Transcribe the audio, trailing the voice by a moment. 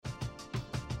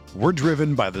We're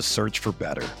driven by the search for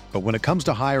better. But when it comes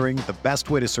to hiring, the best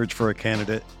way to search for a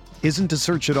candidate isn't to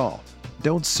search at all.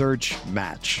 Don't search,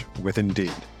 match with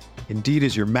Indeed. Indeed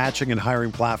is your matching and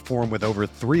hiring platform with over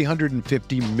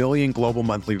 350 million global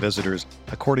monthly visitors,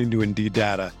 according to Indeed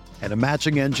data, and a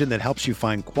matching engine that helps you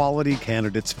find quality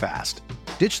candidates fast.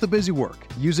 Ditch the busy work.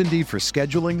 Use Indeed for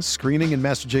scheduling, screening, and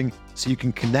messaging so you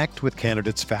can connect with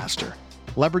candidates faster.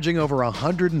 Leveraging over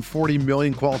 140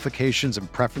 million qualifications and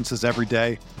preferences every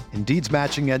day, Indeed's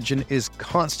matching engine is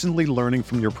constantly learning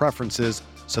from your preferences,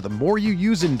 so the more you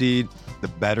use Indeed, the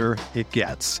better it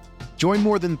gets. Join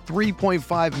more than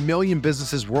 3.5 million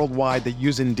businesses worldwide that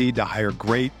use Indeed to hire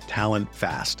great talent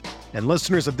fast. And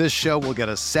listeners of this show will get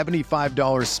a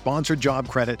 $75 sponsored job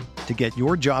credit to get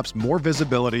your jobs more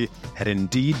visibility at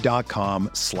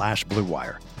Indeed.com/Blue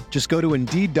Wire. Just go to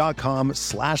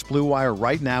Indeed.com/Blue Wire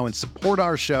right now and support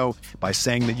our show by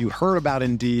saying that you heard about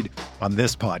Indeed on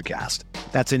this podcast.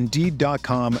 That's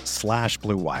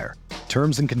Indeed.com/Blue Wire.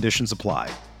 Terms and conditions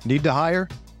apply. Need to hire?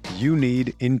 You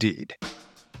need Indeed.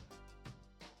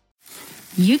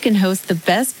 You can host the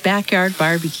best backyard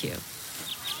barbecue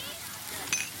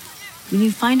when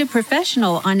you find a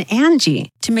professional on Angie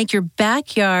to make your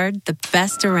backyard the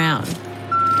best around.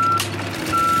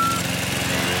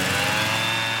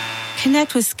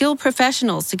 Connect with skilled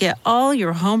professionals to get all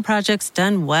your home projects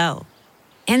done well.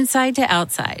 Inside to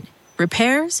outside,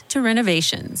 repairs to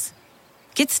renovations.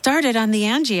 Get started on the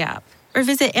Angie app or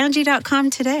visit Angie.com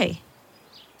today.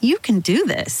 You can do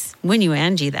this when you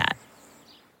Angie that.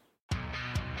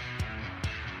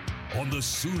 On the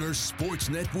Sooner Sports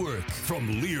Network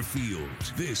from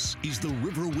Learfield, this is the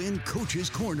Riverwind Coach's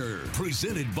Corner,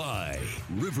 presented by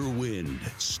Riverwind,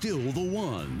 still the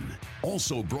one.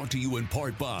 Also brought to you in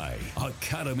part by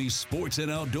Academy Sports and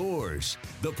Outdoors,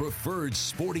 the preferred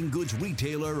sporting goods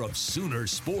retailer of Sooner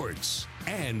Sports.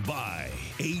 And by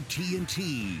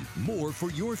AT&T, more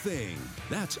for your thing.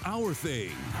 That's our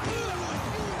thing.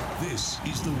 This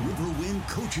is the Riverwind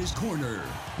Coach's Corner.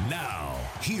 Now,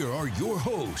 here are your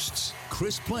hosts,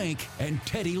 Chris Plank and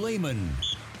Teddy Lehman.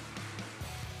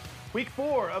 Week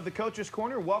 4 of the Coach's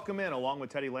Corner. Welcome in. Along with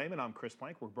Teddy Lehman, I'm Chris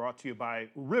Plank. We're brought to you by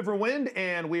Riverwind,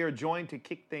 and we are joined to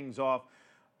kick things off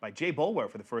by Jay Boulware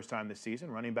for the first time this season,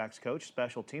 running backs coach,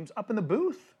 special teams, up in the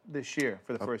booth this year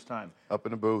for the first time. Up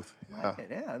in the booth, yeah.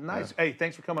 Yeah, nice. Yeah. Hey,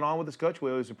 thanks for coming on with us, Coach.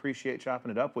 We always appreciate chopping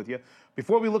it up with you.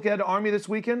 Before we look ahead to Army this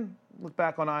weekend, look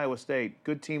back on Iowa State.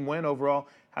 Good team win overall.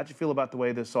 How'd you feel about the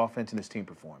way this offense and this team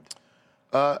performed?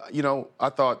 I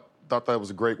thought that was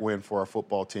a great win for our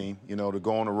football team, to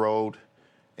go on the road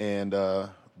and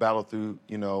battle through,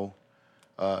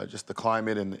 just the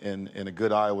climate and a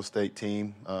good Iowa State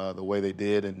team, the way they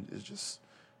did, and it's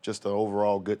just an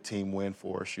overall good team win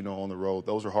for us, on the road.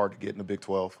 Those are hard to get in the Big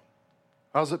 12.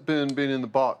 How's it been being in the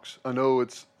box? I know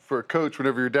it's for a coach,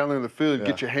 whenever you're down there in the field,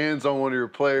 get your hands on one of your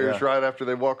players right after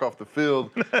they walk off the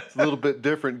field. It's a little bit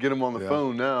different, get them on the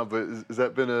phone now, but has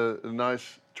that been a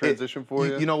nice transition for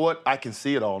you? You know what? I can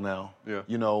see it all now. Yeah.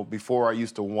 Before I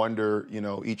used to wonder,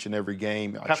 each and every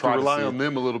game. I have to rely on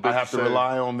them a little bit. I have to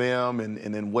rely on them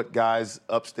and then what guys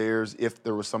upstairs, if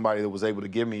there was somebody that was able to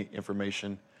give me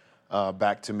information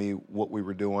back to me, what we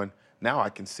were doing. Now I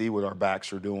can see what our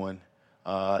backs are doing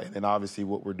and then obviously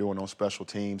what we're doing on special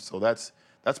teams. So that's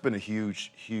been a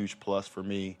huge, huge plus for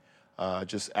me,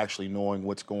 just actually knowing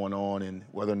what's going on and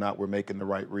whether or not we're making the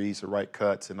right reads, the right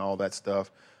cuts, and all that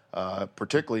stuff.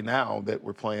 Particularly now that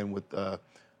we're playing with the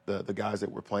guys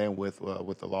that we're playing with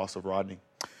the loss of Rodney.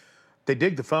 They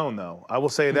dig the phone, though. I will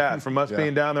say that. From us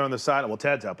being down there on the side, well,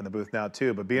 Ted's up in the booth now,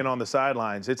 too, but being on the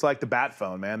sidelines, it's like the bat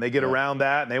phone, man. They get around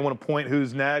that, and they want to point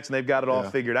who's next, and they've got it all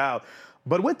figured out.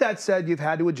 But with that said, you've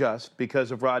had to adjust because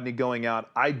of Rodney going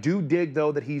out. I do dig,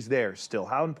 though, that he's there still.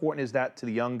 How important is that to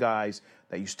the young guys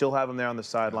that you still have him there on the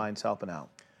sidelines helping out?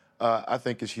 I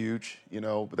think it's huge,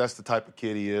 but that's the type of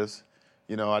kid he is.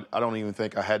 I don't even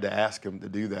think I had to ask him to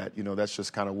do that. That's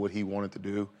just kind of what he wanted to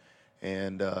do.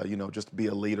 And, just to be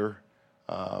a leader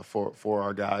for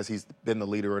our guys. He's been the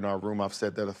leader in our room. I've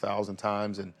said that 1,000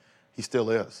 times, and he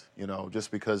still is. Just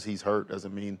because he's hurt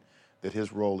doesn't mean that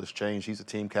his role has changed. He's a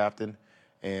team captain,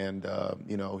 and,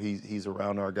 he's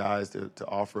around our guys to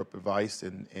offer up advice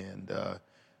and to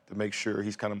make sure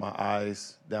he's kind of my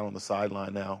eyes down on the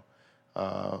sideline now.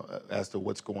 As to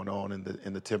what's going on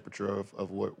in the temperature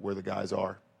of where the guys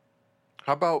are.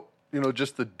 How about,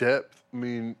 just the depth? I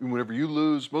mean, whenever you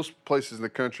lose, most places in the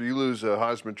country, you lose a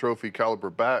Heisman Trophy caliber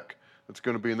back that's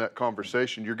going to be in that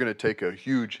conversation, you're going to take a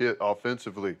huge hit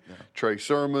offensively. Yeah. Trey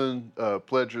Sermon,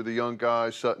 Pledger, the young guy,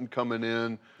 Sutton coming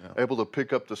in, able to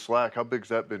pick up the slack. How big's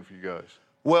that been for you guys?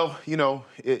 Well,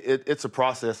 it's a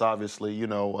process, obviously.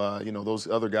 Those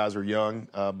other guys are young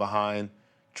behind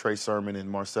Trey Sermon and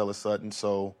Marcellus Sutton.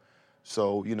 So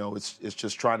it's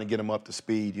just trying to get them up to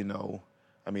speed.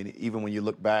 I mean, even when you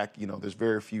look back, there's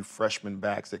very few freshman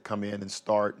backs that come in and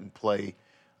start and play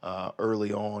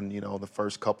early on. The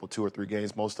first couple, 2 or 3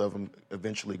 games, most of them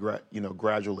eventually,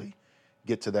 gradually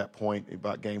get to that point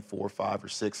about game 4, 5, or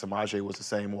 6. Samaje was the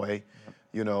same way,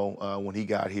 when he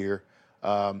got here.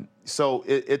 So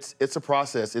it's a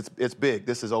process. It's big.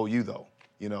 This is OU though,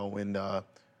 and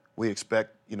we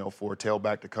expect, for a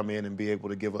tailback to come in and be able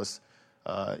to give us,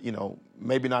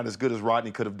 maybe not as good as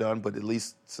Rodney could have done, but at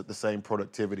least the same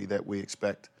productivity that we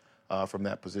expect from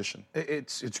that position.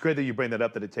 It's great that you bring that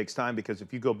up, that it takes time, because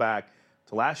if you go back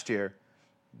to last year,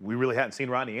 we really hadn't seen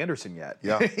Rodney Anderson yet.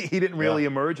 Yeah. He didn't really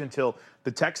emerge until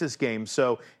the Texas game.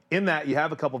 So in that, you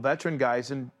have a couple veteran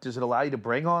guys, and does it allow you to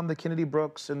bring on the Kennedy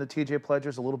Brooks and the TJ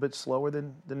Pledgers a little bit slower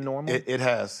than normal? It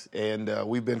has, and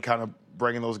we've been kind of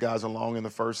bringing those guys along in the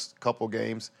first couple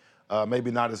games.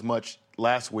 Maybe not as much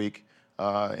last week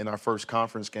in our first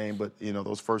conference game, but,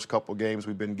 those first couple games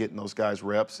we've been getting those guys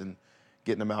reps and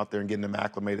getting them out there and getting them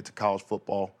acclimated to college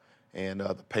football and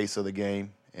the pace of the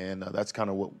game. And that's kind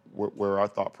of where our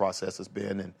thought process has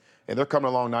been. And they're coming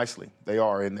along nicely. They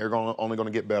are, and they're only going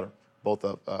to get better, both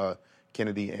of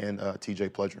Kennedy and TJ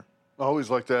Pledger. I always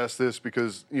like to ask this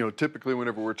because, typically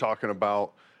whenever we're talking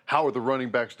about how are the running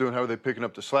backs doing, how are they picking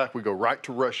up the slack, we go right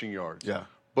to rushing yards. Yeah.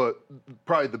 But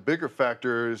probably the bigger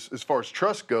factor is, as far as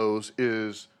trust goes,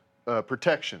 is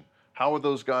protection. How have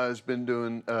those guys been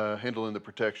doing handling the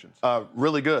protections?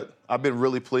 Really good. I've been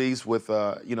really pleased with,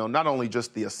 not only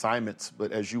just the assignments,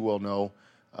 but as you well know,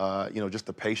 just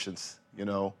the patience,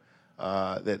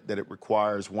 that it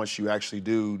requires once you actually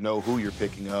do know who you're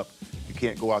picking up. You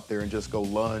can't go out there and just go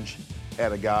lunge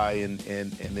at a guy and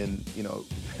then,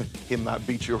 him not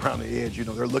beat you around the edge.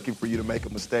 They're looking for you to make a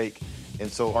mistake.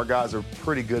 And so our guys are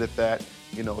pretty good at that,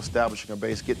 establishing a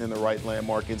base, getting in the right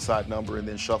landmark, inside number, and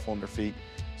then shuffling their feet.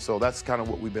 So that's kind of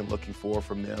what we've been looking for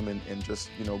from them and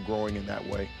just, growing in that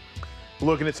way.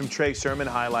 Looking at some Trey Sermon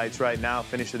highlights right now.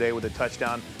 Finished the day with a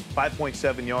touchdown,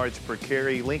 5.7 yards per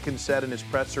carry. Lincoln said in his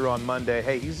presser on Monday,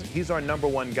 hey, he's our number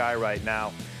one guy right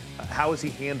now. How has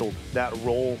he handled that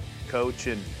role, Coach?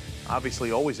 And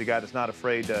obviously always a guy that's not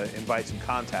afraid to invite some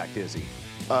contact, is he?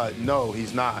 No,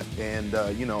 he's not. And,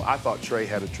 I thought Trey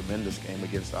had a tremendous game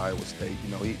against Iowa State.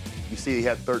 You see he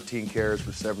had 13 carries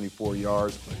for 74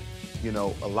 yards, but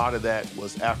a lot of that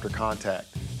was after contact,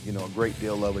 a great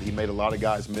deal of it. He made a lot of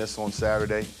guys miss on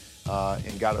Saturday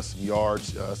and got us some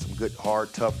yards, some good,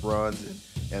 hard, tough runs.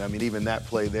 And I mean, even that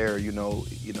play there,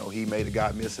 he made a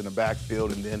guy miss in the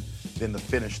backfield and then the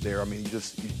finish there. I mean,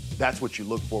 that's what you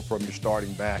look for from your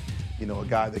starting back. A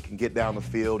guy that can get down the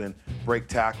field and break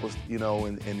tackles,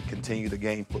 and continue to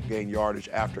gain yardage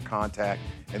after contact.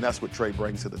 And that's what Trey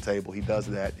brings to the table. He does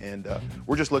that. And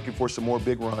we're just looking for some more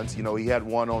big runs. He had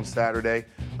one on Saturday.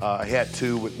 He had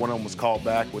 2, one of them was called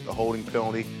back with the holding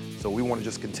penalty. So we want to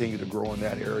just continue to grow in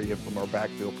that area from our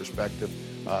backfield perspective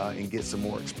and get some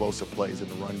more explosive plays in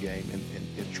the run game.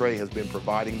 And Trey has been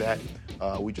providing that.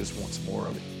 We just want some more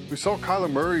of it. We saw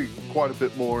Kyler Murray quite a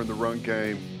bit more in the run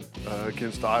game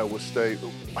against Iowa State.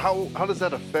 How does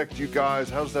that affect you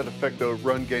guys? How does that affect the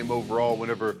run game overall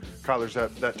whenever Kyler's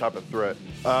that type of threat?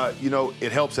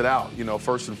 It helps it out.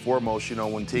 First and foremost,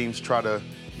 when teams try to,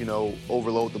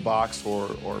 overload the box or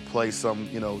play some,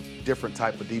 different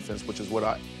type of defense, which is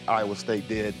what Iowa State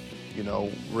did,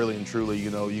 really and truly,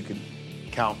 you can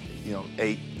count,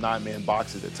 8, 9-man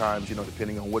boxes at times,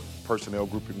 depending on what personnel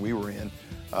grouping we were in.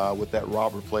 With that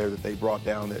robber player that they brought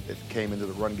down that came into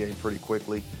the run game pretty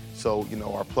quickly. So,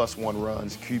 our +1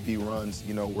 runs, QB runs,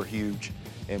 were huge.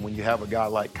 And when you have a guy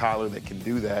like Kyler that can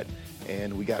do that,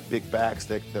 and we got big backs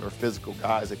that are physical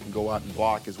guys that can go out and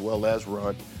block as well as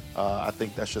run, I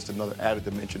think that's just another added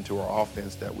dimension to our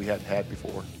offense that we hadn't had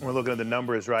before. We're looking at the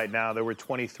numbers right now. There were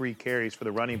 23 carries for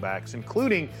the running backs,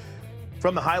 including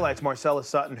from the highlights, Marcellus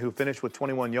Sutton, who finished with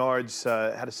 21 yards,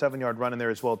 had a 7-yard run in there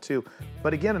as well, too.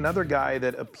 But again, another guy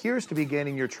that appears to be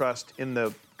gaining your trust in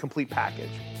the complete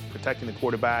package, protecting the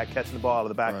quarterback, catching the ball out of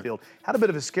the backfield. Right. Had a bit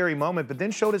of a scary moment, but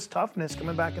then showed his toughness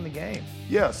coming back in the game.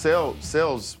 Yeah,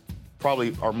 Sale's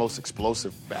probably our most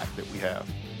explosive back that we have.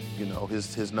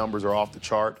 His numbers are off the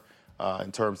chart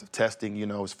in terms of testing. His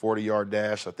 40-yard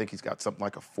dash, I think he's got something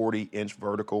like a 40-inch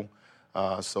vertical.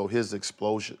 So his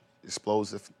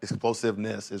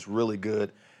explosiveness is really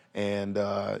good, and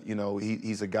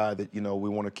he's a guy that we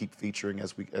want to keep featuring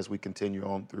as we continue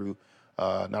on through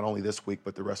not only this week,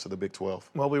 but the rest of the Big 12.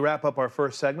 Well, we wrap up our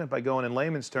first segment by going in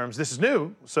layman's terms. This is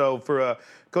new. So for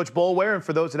Coach Boulware and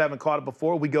for those that haven't caught it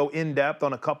before, we go in-depth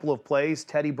on a couple of plays.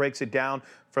 Teddy breaks it down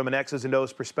from an X's and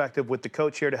O's perspective with the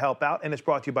coach here to help out, and it's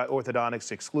brought to you by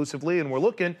Orthodontics exclusively, and we're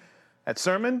looking at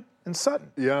Sermon and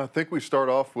Sutton. Yeah, I think we start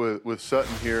off with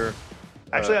Sutton here.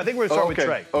 Actually, I think we're going to start with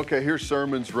Trey. Okay, here's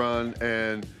Sermon's run,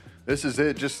 and this is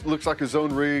it. Just looks like a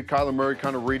zone read. Kyler Murray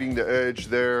kind of reading the edge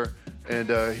there,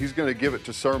 and he's going to give it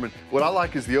to Sermon. What I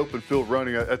like is the open field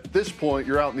running. At this point,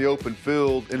 you're out in the open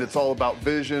field, and it's all about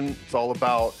vision. It's all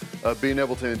about being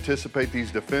able to anticipate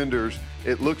these defenders.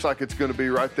 It looks like it's going to be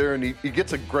right there, and he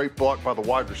gets a great block by the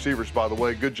wide receivers, by the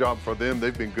way. Good job for them.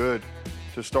 They've been good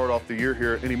to start off the year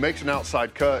here, and he makes an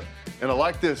outside cut. And I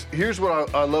like this. Here's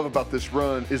what I love about this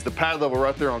run is the pad level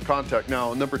right there on contact.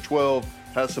 Now, number 12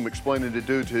 has some explaining to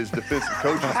do to his defensive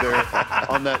coaches there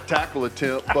on that tackle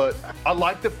attempt. But I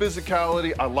like the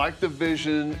physicality. I like the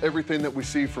vision, everything that we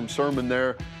see from Sermon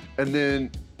there. And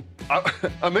then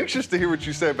I'm anxious to hear what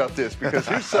you say about this because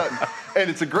here's Sutton, and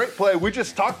it's a great play. We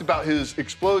just talked about his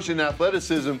explosion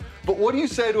athleticism, but what do you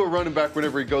say to a running back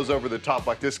whenever he goes over the top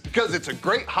like this? Because it's a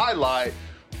great highlight,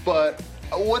 but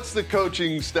what's the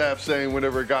coaching staff saying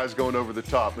whenever a guy's going over the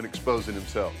top and exposing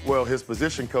himself? Well, his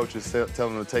position coach is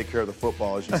telling him to take care of the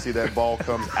football. As you see, that ball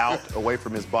comes out away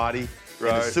from his body,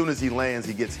 right. And as soon as he lands,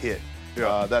 he gets hit.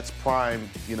 Yeah. That's prime,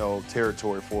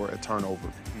 territory for a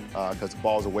turnover because the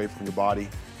ball's away from your body.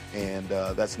 And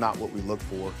that's not what we look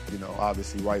for,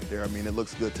 obviously right there. I mean, it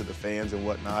looks good to the fans and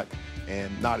whatnot,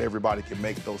 and not everybody can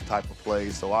make those type of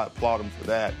plays, so I applaud him for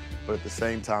that. But at the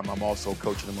same time, I'm also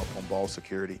coaching him up on ball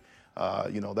security.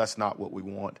 That's not what we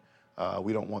want.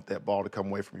 We don't want that ball to come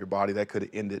away from your body. That could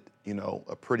have ended,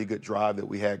 a pretty good drive that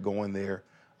we had going there,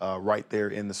 right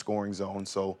there in the scoring zone.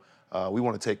 So we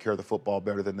want to take care of the football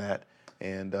better than that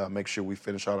and make sure we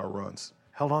finish out our runs.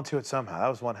 Held on to it somehow. That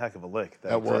was one heck of a lick.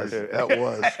 That was.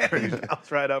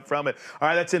 Bounced right up from it. All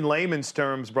right, that's in layman's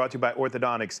terms, brought to you by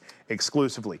Orthodontics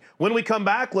exclusively. When we come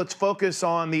back, let's focus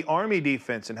on the Army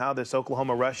defense and how this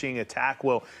Oklahoma rushing attack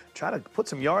will try to put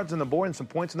some yards on the board and some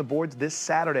points on the boards this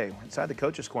Saturday inside the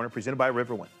Coach's Corner, presented by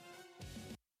Riverwind.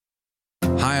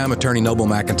 Hi, I'm attorney Noble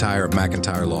McIntyre of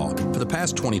McIntyre Law. For the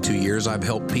past 22 years, I've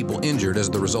helped people injured as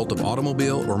the result of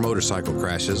automobile or motorcycle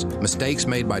crashes, mistakes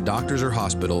made by doctors or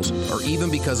hospitals, or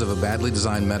even because of a badly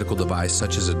designed medical device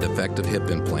such as a defective hip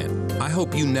implant. I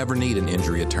hope you never need an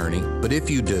injury attorney, but if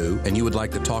you do and you would like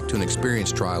to talk to an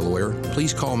experienced trial lawyer,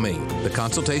 please call me. The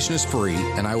consultation is free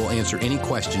and I will answer any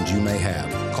questions you may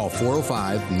have. Call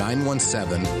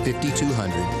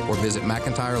 405-917-5200 or visit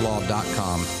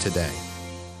McIntyreLaw.com today.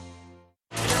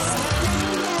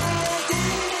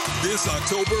 This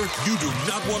October, you do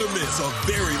not want to miss a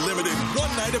very limited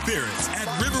one-night appearance at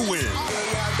Riverwind.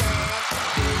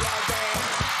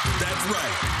 That's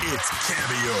right, it's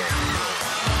Cameo.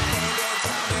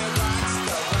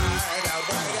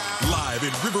 Live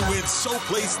in Riverwind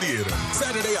Showplace Theater,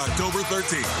 Saturday, October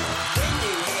 13th.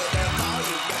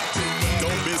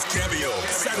 Don't miss Cameo,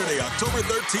 Saturday, October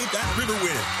 13th at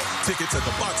Riverwind. Tickets at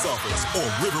the box office or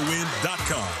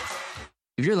riverwind.com.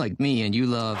 If you're like me and you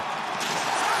love...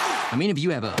 if you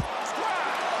have a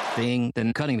thing,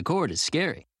 then cutting the cord is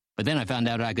scary. But then I found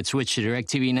out I could switch to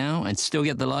DirecTV Now and still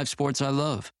get the live sports I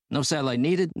love. No satellite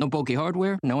needed, no bulky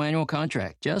hardware, no annual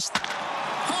contract, just... Get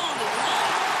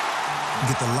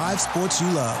the live sports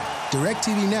you love.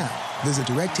 DirecTV Now. Visit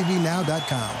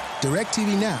DirecTVNow.com.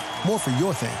 DirecTV Now. More for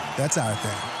your thing. That's our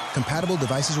thing. Compatible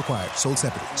devices required. Sold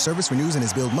separately. Service renews and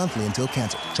is billed monthly until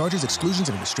canceled. Charges, exclusions,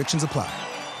 and restrictions apply.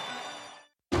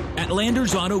 At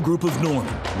Landers Auto Group of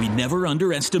Norman, we never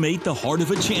underestimate the heart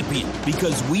of a champion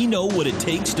because we know what it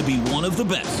takes to be one of the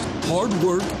best. Hard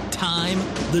work, time,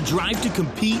 the drive to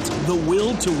compete, the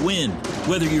will to win.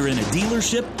 Whether you're in a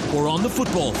dealership or on the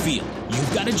football field,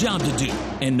 you've got a job to do.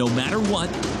 And no matter what,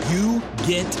 you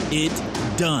get it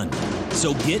done.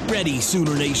 So get ready,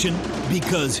 Sooner Nation,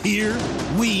 because here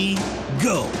we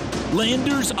go.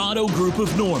 Landers Auto Group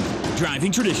of Norman,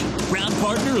 driving tradition, proud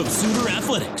partner of Sooner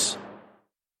Athletics.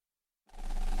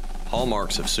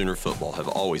 Hallmarks of Sooner football have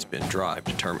always been drive,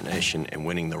 determination, and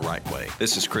winning the right way.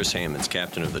 This is Chris Hammonds,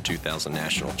 captain of the 2000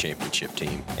 National Championship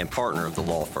team and partner of the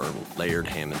law firm Laird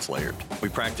Hammonds Laird. We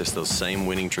practice those same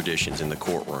winning traditions in the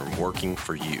courtroom, working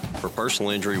for you. For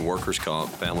personal injury, workers' comp,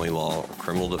 family law, or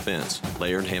criminal defense,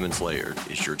 Laird Hammonds Laird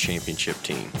is your championship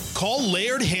team. Call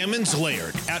Laird Hammonds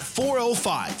Laird at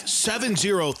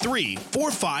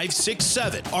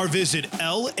 405-703-4567 or visit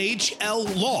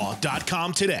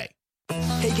LHLlaw.com today.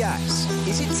 Hey guys,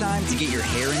 is it time to get your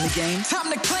hair in the game?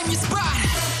 Time to claim your spot!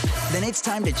 Then it's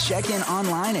time to check in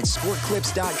online at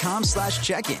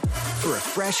sportclips.com/check-in for a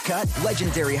fresh cut,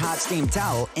 legendary hot steam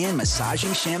towel and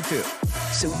massaging shampoo.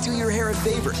 So do your hair a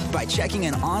favor by checking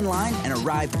in online and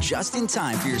arrive just in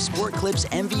time for your Sport Clips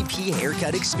MVP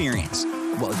haircut experience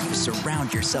while you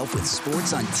surround yourself with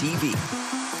sports on TV.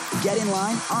 Get in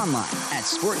line online at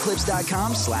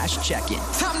sportclips.com/check-in.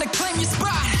 Time to claim your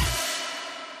spot.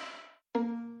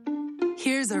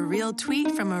 Here's a real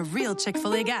tweet from a real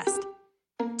Chick-fil-A guest.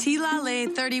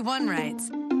 T-Lale31 writes,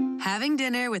 having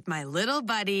dinner with my little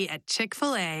buddy at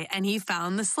Chick-fil-A and he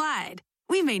found the slide.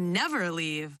 We may never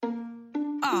leave.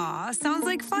 Aw, sounds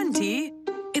like fun, T.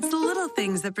 It's the little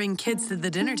things that bring kids to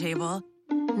the dinner table.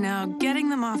 Now, getting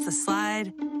them off the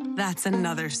slide, that's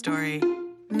another story.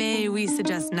 May we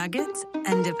suggest nuggets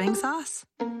and dipping sauce?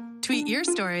 Tweet your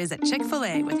stories at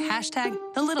Chick-fil-A with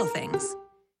 #TheLittleThings.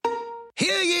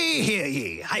 Hear ye, hear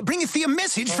ye. I bringeth thee a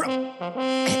message from...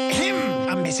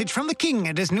 a message from the king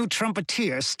and his new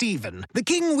trumpeter, Stephen. The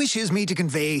king wishes me to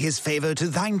convey his favor to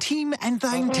thine team and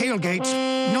thine tailgate.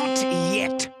 Not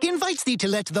yet. He invites thee to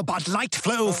let the Bud Light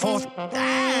flow forth.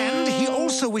 And he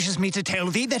also wishes me to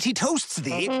tell thee that he toasts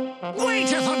thee.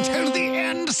 Waiteth until the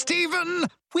end, Stephen.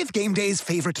 With game day's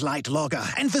favorite light lager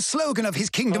and the slogan of his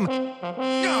kingdom...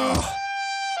 Oh,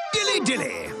 Dilly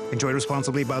Dilly. Enjoy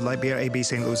responsibly. Bud Light Beer, AB,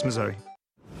 St. Louis, Missouri.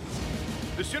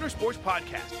 The Sooner Sports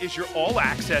Podcast is your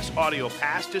all-access audio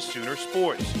pass to Sooner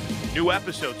Sports. New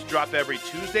episodes drop every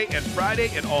Tuesday and Friday,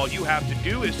 and all you have to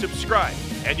do is subscribe,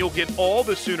 and you'll get all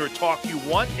the Sooner talk you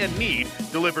want and need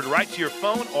delivered right to your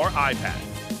phone or iPad.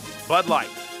 Bud Light,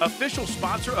 official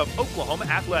sponsor of Oklahoma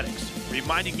Athletics,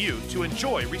 reminding you to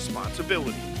enjoy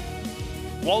responsibility.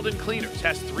 Walden Cleaners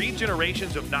has 3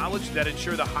 generations of knowledge that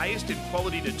ensure the highest in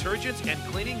quality detergents and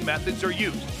cleaning methods are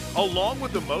used, along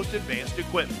with the most advanced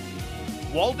equipment.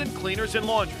 Walden Cleaners and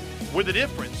Laundry, where the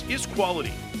difference is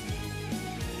quality.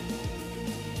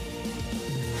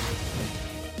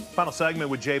 Final segment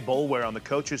with Jay Boulware on the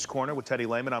Coach's Corner with Teddy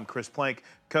Lehman. I'm Chris Plank.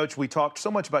 Coach, we talked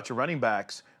so much about your running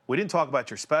backs. We didn't talk about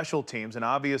your special teams, and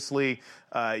obviously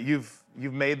you've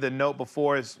made the note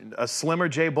before as a slimmer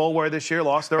Jay Boulware this year,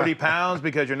 lost 30 pounds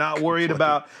because you're not worried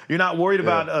about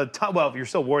well, you're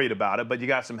still worried about it, but you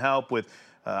got some help with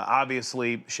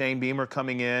obviously Shane Beamer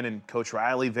coming in and Coach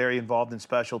Riley very involved in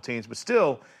special teams, but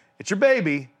still, it's your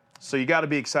baby, so you got to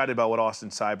be excited about what Austin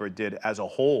Seibert did as a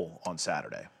whole on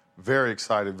Saturday. Very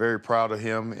excited, very proud of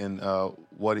him and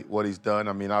what he's done.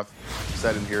 I mean, I've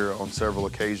sat in here on several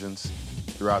occasions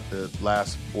throughout the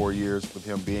last 4 years with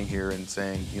him being here and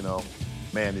saying,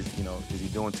 man, is he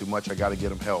doing too much? I got to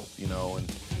get him help, And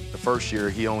the first year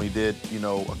he only did,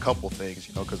 a couple things,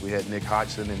 because we had Nick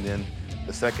Hodgson, and then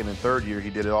the second and third year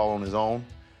he did it all on his own,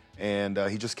 and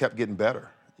he just kept getting better,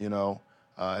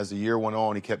 As the year went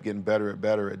on, he kept getting better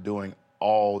at doing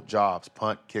all jobs,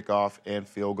 punt, kickoff, and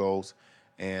field goals.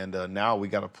 And now we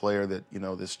got a player that,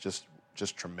 that's just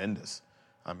tremendous.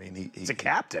 I mean, he's a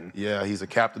captain. Yeah, he's a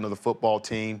captain of the football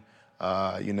team.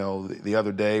 The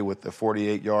other day with the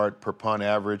 48-yard per punt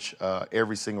average,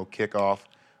 every single kickoff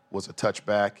was a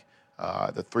touchback.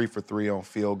 The 3 for 3 on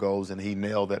field goals, and he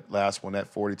nailed that last one,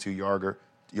 that 42-yarder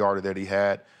that he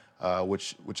had,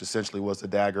 which essentially was the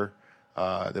dagger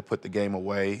that put the game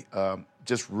away.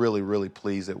 Just really, really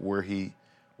pleased at where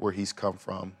he's come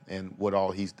from and what all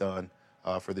he's done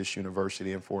for this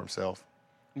university and for himself.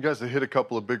 You guys have hit a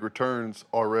couple of big returns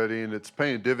already, and it's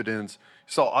paying dividends.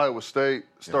 You saw Iowa State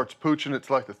starts pooching it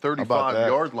to like the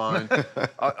 35-yard line.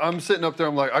 I'm sitting up there,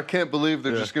 I'm like, I can't believe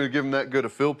they're just going to give him that good a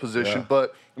field position.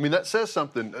 But, I mean, that says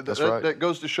something. That's right. That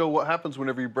goes to show what happens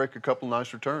whenever you break a couple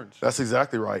nice returns. That's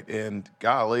exactly right. And,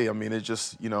 golly, I mean, it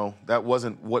just, that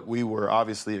wasn't what we were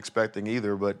obviously expecting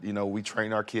either. But, we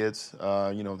train our kids.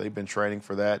 They've been training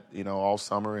for that, all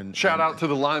summer. And Shout out to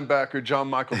the linebacker, John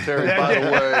Michael Terry, by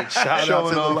the way.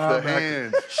 Showing off the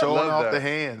hands. Showing off the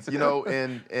hands,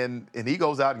 and he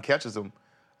goes out and catches them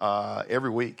every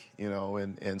week,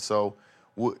 and so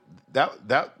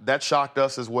that shocked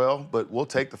us as well. But we'll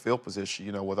take the field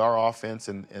position, with our offense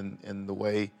and the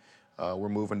way we're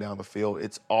moving down the field.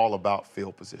 It's all about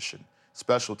field position.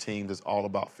 Special teams is all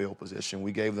about field position.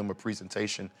 We gave them a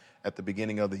presentation at the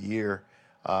beginning of the year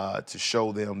to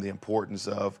show them the importance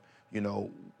of,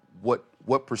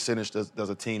 what percentage does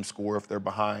a team score if they're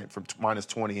behind from minus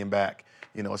 20 and back.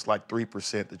 It's like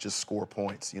 3% to just score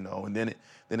points, and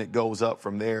then it goes up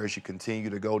from there as you continue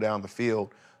to go down the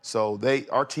field. So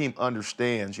our team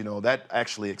understands, that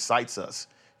actually excites us.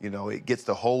 It gets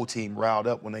the whole team riled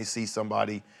up when they see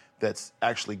somebody that's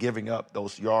actually giving up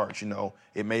those yards.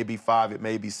 It may be 5, it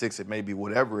may be 6, it may be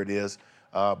whatever it is,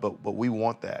 but we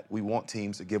want that. We want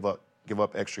teams to give up give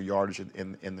up extra yardage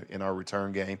in our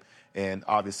return game. And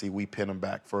obviously we pin them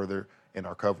back further in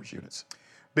our coverage units.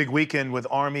 Big weekend with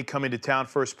Army coming to town.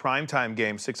 First primetime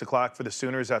game, 6 o'clock for the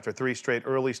Sooners after 3 straight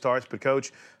early starts. But,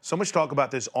 Coach, so much talk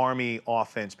about this Army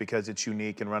offense because it's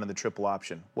unique and running the triple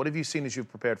option. What have you seen as you've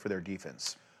prepared for their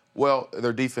defense? Well,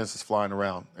 their defense is flying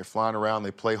around. They're flying around.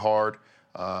 They play hard.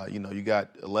 You got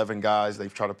 11 guys. They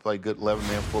try to play good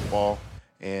 11-man football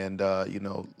and, a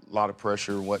lot of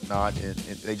pressure and whatnot. And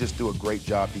they just do a great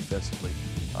job defensively.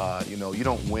 You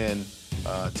don't win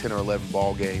 10 or 11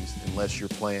 ball games unless you're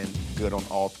playing good on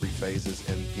all 3 phases.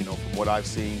 And, from what I've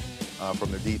seen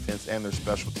from their defense and their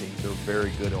special teams, they're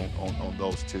very good on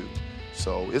those 2.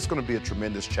 So it's going to be a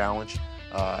tremendous challenge,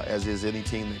 as is any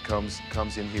team that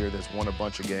comes in here that's won a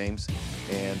bunch of games.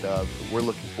 And we're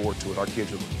looking forward to it. Our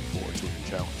kids are looking forward to the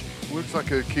challenge. Looks like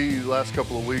a key last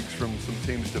couple of weeks from some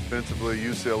teams defensively.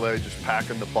 UCLA just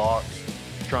packing the box,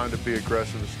 trying to be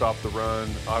aggressive to stop the run.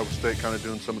 Iowa State kind of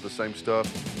doing some of the same stuff.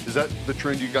 Is that the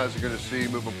trend you guys are going to see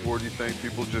moving forward, do you think?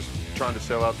 People just trying to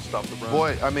sail out to stop the run?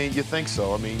 Boy, you think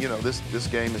so. This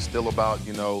game is still about,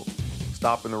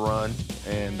 stopping the run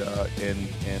and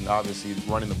obviously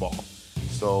running the ball.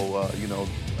 So,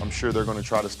 I'm sure they're going to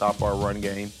try to stop our run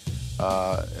game,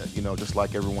 just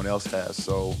like everyone else has.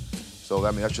 So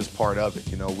that's just part of it.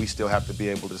 We still have to be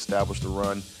able to establish the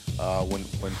run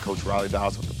when Coach Riley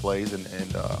dials up the plays,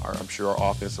 and I'm sure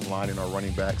our offensive line and our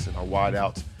running backs and our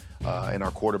wideouts and our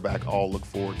quarterback all look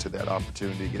forward to that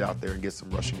opportunity to get out there and get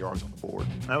some rushing yards on the board.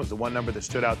 That was the one number that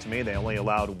stood out to me. They only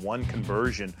allowed 1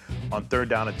 conversion on 3rd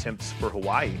down attempts for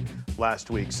Hawaii last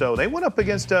week. So they went up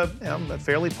against a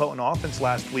fairly potent offense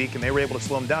last week, and they were able to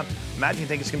slow them down. Imagine you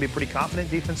think it's going to be a pretty confident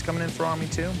defense coming in for Army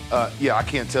too? Yeah, I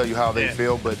can't tell you how they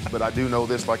feel, but I do know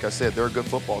this. Like I said, they're a good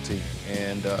football team,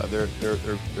 and they're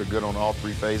good on all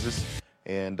 3 phases,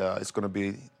 and it's going to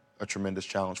be a tremendous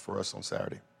challenge for us on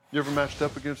Saturday. You ever matched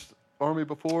up against Army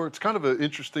before? It's kind of an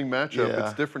interesting matchup. Yeah.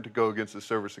 It's different to go against the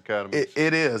service academies.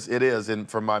 It is. And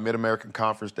from my Mid-American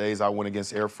Conference days, I went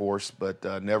against Air Force, but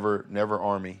never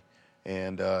Army.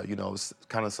 And, it's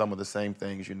kind of some of the same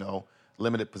things,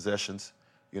 limited possessions.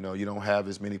 You don't have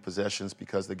as many possessions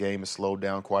because the game is slowed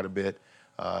down quite a bit.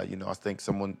 I think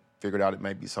someone figured out it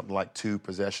may be something like 2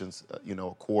 possessions, a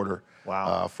quarter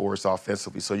for us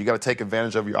offensively. So you got to take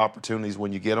advantage of your opportunities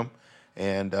when you get them,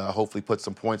 and hopefully put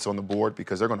some points on the board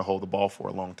because they're going to hold the ball for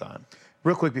a long time.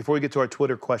 Real quick, before we get to our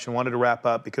Twitter question, wanted to wrap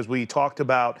up because we talked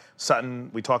about Sutton,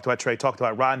 we talked about Trey, talked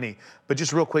about Rodney. But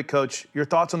just real quick, Coach, your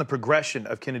thoughts on the progression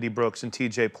of Kennedy Brooks and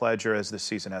T.J. Pledger as this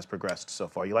season has progressed so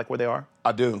far? You like where they are?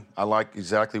 I do. I like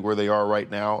exactly where they are right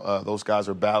now. Those guys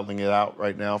are battling it out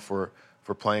right now for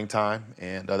playing time,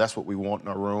 and that's what we want in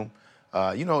our room.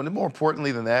 And more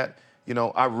importantly than that,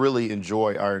 I really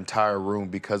enjoy our entire room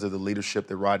because of the leadership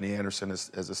that Rodney Anderson has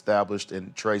established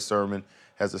and Trey Sermon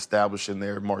has established in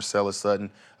there, Marcellus Sutton.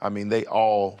 They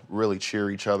all really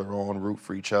cheer each other on, root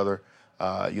for each other,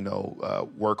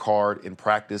 work hard in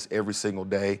practice every single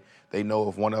day. They know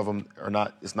if one of them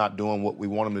is not doing what we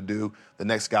want them to do, the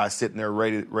next guy's sitting there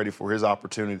ready for his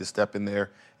opportunity to step in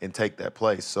there and take that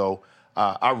place. So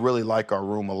I really like our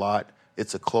room a lot.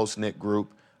 It's a close-knit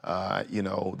group.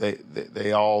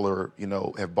 They all are,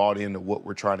 have bought into what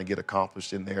we're trying to get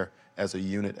accomplished in there as a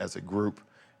unit, as a group,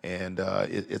 and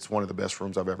it's one of the best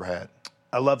rooms I've ever had.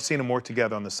 I love seeing them work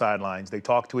together on the sidelines. They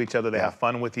talk to each other. They have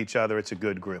fun with each other. It's a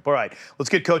good group. All right, let's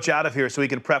get Coach out of here so he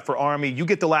can prep for Army. You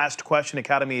get the last question.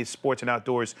 Academy Sports and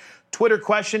Outdoors Twitter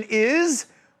question is,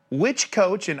 which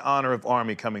coach in honor of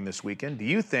Army coming this weekend do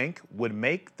you think would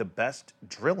make the best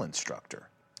drill instructor?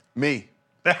 Me.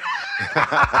 It's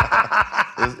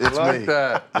like me.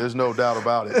 That. There's no doubt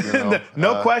about it.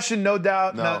 No question, no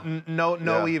doubt,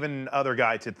 no even other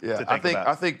guy to think about.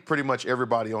 I think pretty much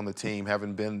everybody on the team,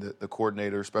 having been the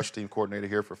coordinator, special team coordinator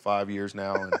here for 5 years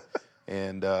now,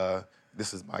 and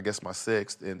this is, I guess, my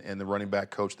 6th, and the running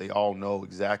back coach, they all know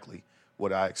exactly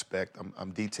what I expect.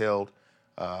 I'm detailed.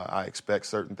 I expect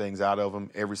certain things out of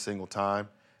them every single time,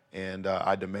 and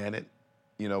I demand it.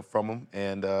 From them.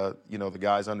 And, the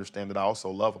guys understand that I also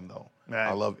love them, though. Right.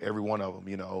 I love every one of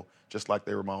them, just like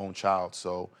they were my own child.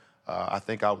 So I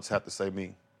think I would have to say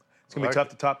me. It's going to be tough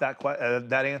to top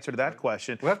that answer to that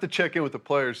question. We'll have to check in with the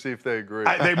players, see if they agree.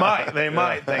 They might. They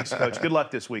might. Thanks, Coach. Good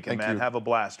luck this weekend, man. Have a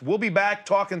blast. We'll be back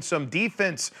talking some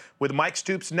defense with Mike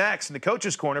Stoops next in the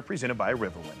Coach's Corner presented by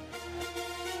Riverwind.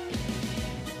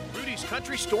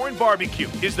 Country Store and Barbecue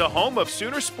is the home of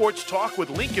Sooner Sports Talk with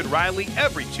Lincoln Riley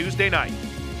every Tuesday night.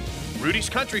 Rudy's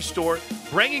Country Store,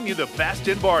 bringing you the best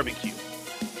in barbecue.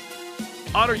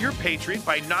 Honor your Patriot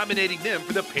by nominating them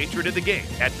for the Patriot of the Game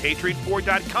at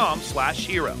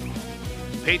patriotford.com/hero.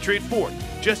 Patriot Ford,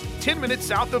 just 10 minutes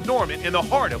south of Norman in the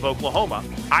heart of Oklahoma,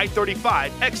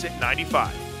 I-35, exit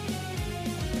 95.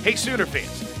 Hey Sooner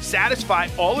fans, satisfy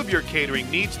all of your catering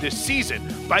needs this season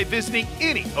by visiting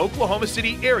any Oklahoma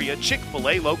City area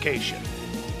Chick-fil-A location.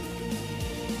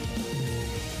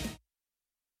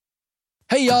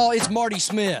 Hey y'all, it's Marty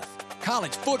Smith.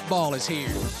 College football is here,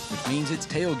 which means it's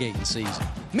tailgating season.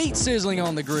 Meat sizzling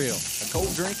on the grill, a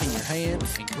cold drink in your hand,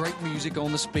 and great music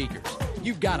on the speakers.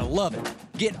 You've got to love it.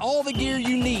 Get all the gear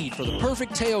you need for the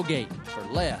perfect tailgate for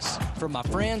less from my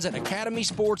friends at Academy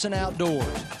Sports and Outdoors.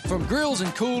 From grills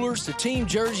and coolers to team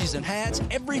jerseys and hats,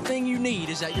 everything you need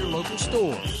is at your local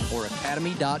store or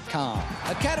academy.com.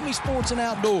 Academy Sports and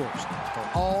Outdoors, for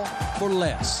all for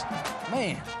less.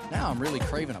 Man, now I'm really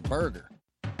craving a burger.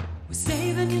 We're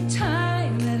saving you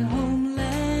time at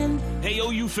Homeland. Hey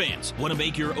OU fans, want to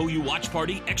make your OU watch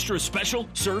party extra special?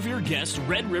 Serve your guests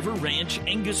Red River Ranch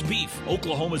Angus beef,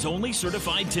 Oklahoma's only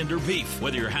certified tender beef.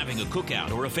 Whether you're having a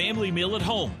cookout or a family meal at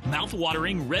home,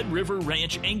 mouth-watering Red River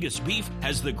Ranch Angus beef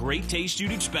has the great taste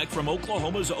you'd expect from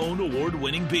Oklahoma's own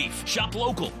award-winning beef. Shop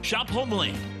local, shop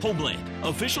Homeland. Homeland,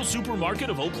 official supermarket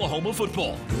of Oklahoma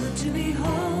football. Good to be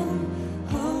home,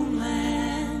 Homeland.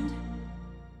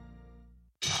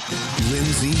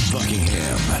 Lindsey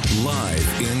Buckingham,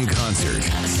 live in concert.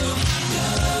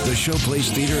 The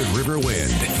Showplace Theater at River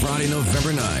Wind, Friday,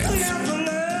 November 9th.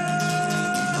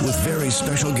 With very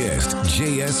special guest,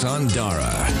 J.S.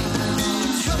 Andara.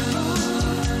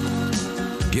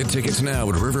 Get tickets now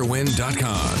at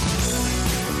riverwind.com.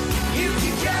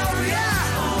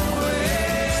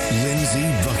 Lindsey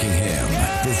Buckingham,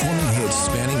 performing hits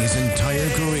spanning his entire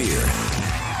career.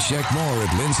 Check more at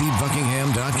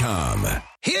lindseybuckingham.com.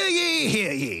 Hear ye,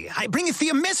 hear ye. I bringeth thee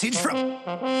a message from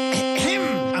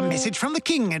him. A message from the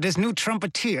king and his new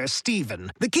trumpeter,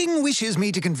 Stephen. The king wishes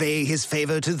me to convey his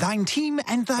favor to thine team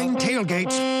and thine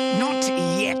tailgate. Not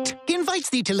yet. He invites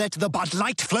thee to let the Bud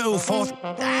Light flow forth.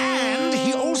 And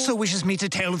he also wishes me to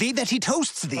tell thee that he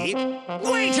toasts thee.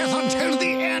 Waiteth until the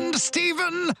end,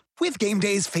 Stephen. With game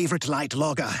day's favorite light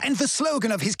lager and the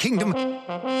slogan of his kingdom.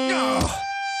 Oh,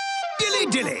 dilly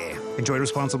dilly. Enjoy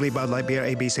responsibly. Bud Light Beer,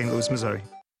 AB, St. Louis, Missouri.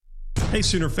 Hey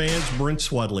Sooner fans, Brent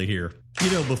Swedley here. You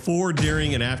know, before,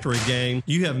 during, and after a game,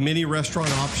 you have many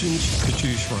restaurant options to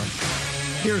choose from.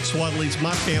 Here at Swedley's,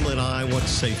 my family and I want to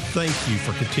say thank you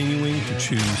for continuing to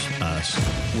choose us.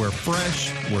 We're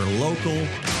fresh, we're local,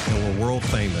 and we're world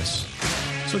famous.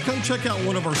 So come check out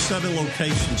one of our 7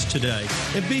 locations today,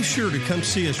 and be sure to come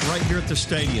see us right here at the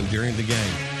stadium during the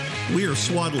game. We are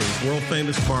Swedley's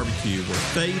world-famous barbecue, where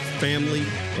faith, family,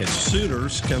 and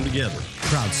Sooners come together.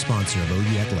 Proud sponsor of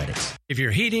OU Athletics. If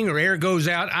your heating or air goes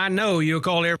out, I know you'll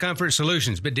call Air Comfort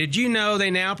Solutions. But did you know they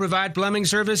now provide plumbing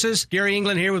services? Gary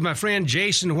England here with my friend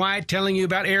Jason White telling you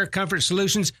about Air Comfort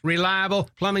Solutions. Reliable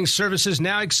plumbing services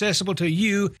now accessible to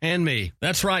you and me.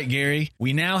 That's right, Gary.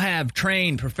 We now have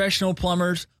trained professional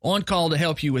plumbers on call to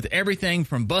help you with everything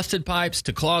from busted pipes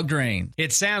to clogged drains.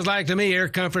 It sounds like to me Air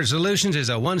Comfort Solutions is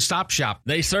a one-stop shop.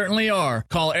 They certainly are.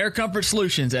 Call Air Comfort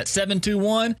Solutions at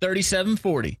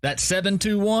 721-3740. That's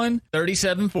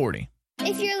 721-3740.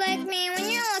 If you're like me,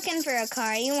 when you're looking for a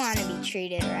car, you want to be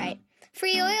treated right.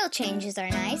 Free oil changes are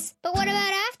nice, but what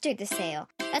about after the sale?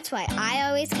 That's why I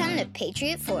always come to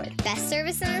Patriot Ford. Best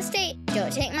service in the state.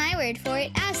 Don't take my word for it.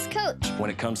 Ask Coach.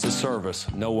 When it comes to service,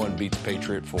 no one beats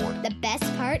Patriot Ford. The best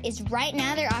part is right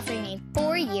now they're offering a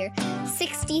 4-year,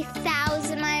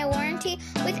 60,000-mile warranty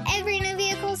with every new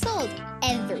vehicle sold.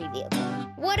 Every vehicle.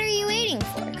 What are you waiting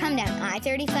for? Come down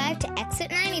I-35 to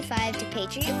exit 95 to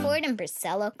Patriot Ford in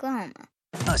Purcell, Oklahoma.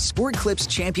 A Sport Clips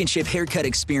Championship haircut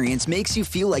experience makes you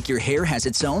feel like your hair has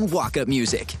its own walk-up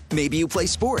music. Maybe you play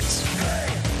sports.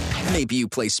 Maybe you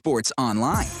play sports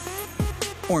online.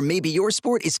 Or maybe your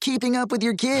sport is keeping up with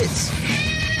your kids.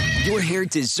 Your hair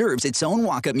deserves its own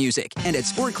walk-up music. And at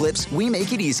Sport Clips, we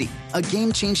make it easy. A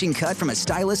game-changing cut from a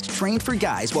stylist trained for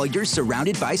guys while you're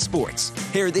surrounded by sports.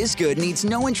 Hair this good needs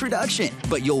no introduction,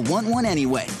 but you'll want one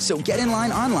anyway. So get in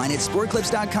line online at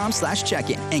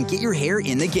sportclips.com/check-in and get your hair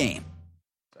in the game.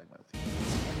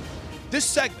 This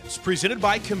segment is presented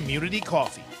by Community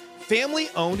Coffee,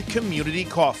 family-owned Community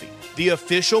Coffee, the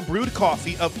official brewed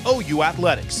coffee of OU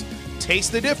Athletics.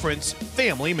 Taste the difference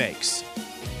family makes.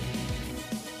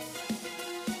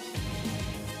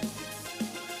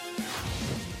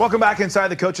 Welcome back inside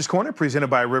the Coach's Corner, presented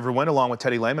by Riverwind, along with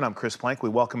Teddy Lehman. I'm Chris Plank. We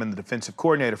welcome in the defensive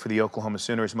coordinator for the Oklahoma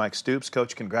Sooners, Mike Stoops.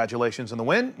 Coach, congratulations on the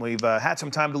win. We've had some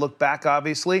time to look back,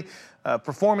 obviously.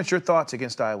 Performance, your thoughts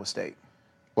against Iowa State?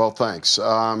 Well, thanks.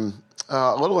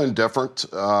 A little indifferent.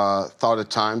 Thought at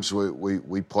times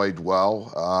we played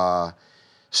well.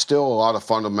 still a lot of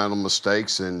fundamental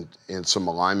mistakes and some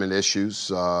alignment issues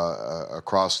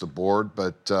across the board.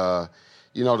 But, to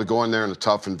go in there in a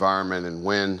tough environment and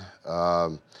win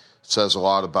says a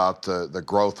lot about the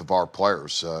growth of our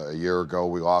players. A year ago,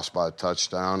 we lost by a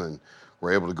touchdown, and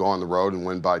we're able to go on the road and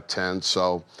win by 10.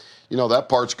 So, that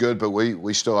part's good, but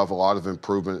we still have a lot of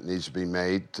improvement that needs to be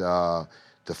made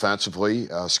defensively,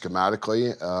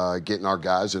 schematically, getting our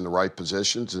guys in the right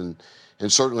positions, and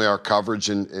certainly our coverage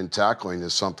and tackling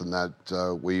is something that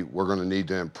we're going to need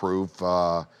to improve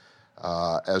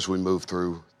as we move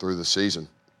through the season.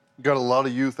 You got a lot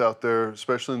of youth out there,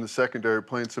 especially in the secondary,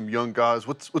 playing some young guys.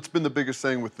 What's been the biggest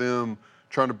thing with them,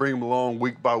 trying to bring them along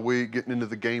week by week, getting into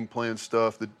the game plan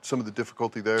stuff, some of the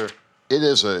difficulty there? It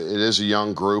is a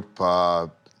young group.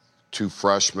 2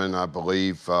 freshmen, I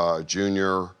believe, a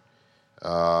junior,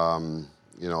 a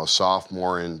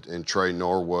sophomore in Trey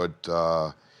Norwood,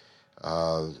 Justin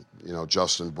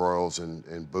Broyles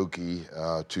and Buki,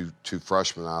 two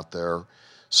freshmen out there.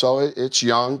 So it's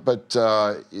young, but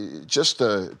just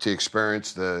to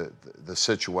experience the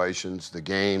situations, the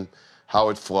game, how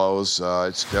it flows,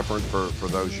 it's different for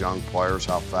those young players,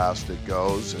 how fast it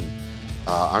goes, and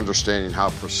understanding how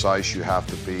precise you have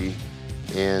to be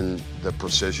in the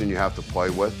precision you have to play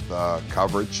with,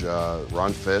 coverage,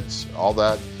 run fits, all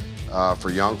that for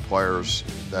young players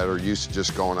that are used to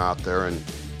just going out there and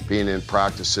being in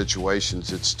practice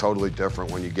situations. It's totally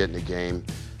different when you get in a game.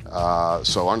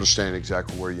 So understanding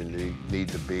exactly where you need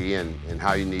to be and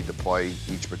how you need to play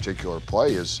each particular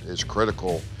play is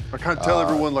critical. I kind of tell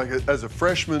everyone, like, as a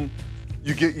freshman,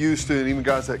 you get used to, and even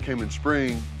guys that came in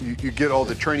spring, you get all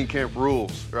the training camp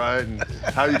rules, right? And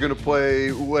how you're going to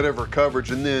play whatever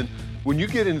coverage. And then when you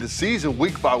get into the season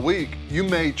week by week, you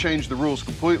may change the rules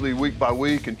completely week by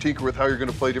week and tinker with how you're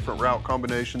going to play different route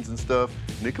combinations and stuff.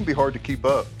 And it can be hard to keep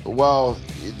up. Well,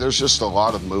 there's just a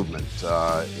lot of movement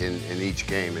in each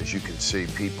game. As you can see,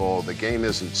 the game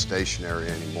isn't stationary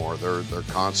anymore. They're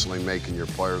constantly making your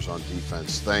players on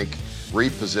defense think,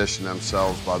 reposition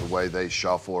themselves by the way they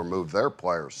shuffle or move their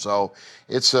players. So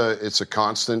it's a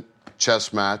constant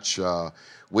chess match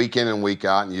week in and week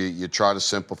out, and you try to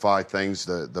simplify things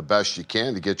the best you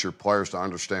can to get your players to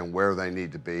understand where they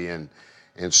need to be. And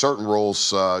certain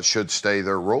rules should stay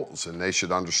their rules, and they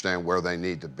should understand where they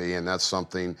need to be. And that's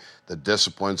something, the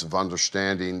disciplines of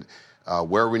understanding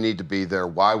where we need to be there,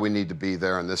 why we need to be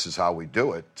there, and this is how we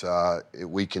do it.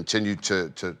 We continue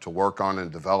to work on and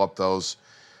develop those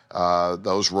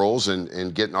rules,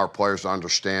 and getting our players to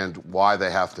understand why they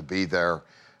have to be there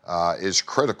is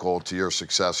critical to your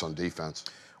success on defense.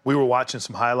 We were watching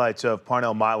some highlights of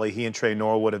Parnell Motley. He and Trey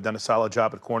Norwood have done a solid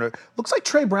job at corner. Looks like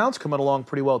Trey Brown's coming along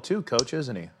pretty well too, Coach,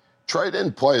 isn't he? Trey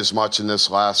didn't play as much in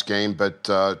this last game, but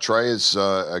Trey is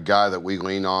a guy that we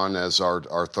lean on as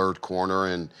our third corner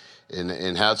and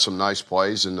had some nice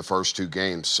plays in the first 2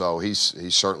 games. So he's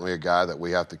certainly a guy that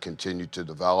we have to continue to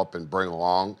develop and bring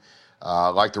along.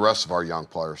 Like the rest of our young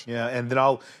players. Yeah, and then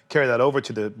I'll carry that over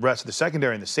to the rest of the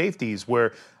secondary and the safeties,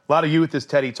 where a lot of youth, as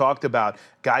Teddy talked about,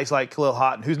 guys like Khalil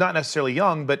Houghton, who's not necessarily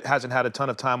young but hasn't had a ton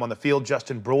of time on the field,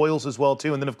 Justin Broyles as well,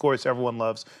 too, and then, of course, everyone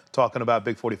loves talking about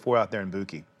Big 44 out there in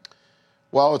Buki.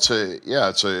 Well, it's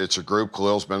a group.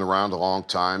 Khalil's been around a long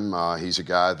time. He's a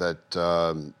guy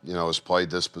that has played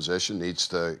this position, needs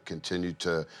to continue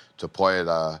to play at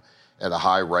a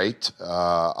high rate.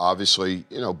 Obviously,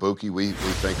 Buki, we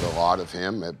think a lot of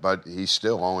him, but he's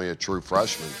still only a true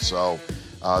freshman. So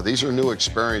these are new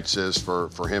experiences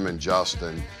for him and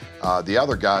Justin. The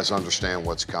other guys understand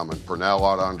what's coming. Purnell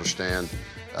ought to understand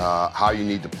how you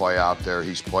need to play out there.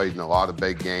 He's played in a lot of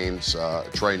big games.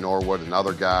 Trey Norwood,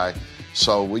 another guy.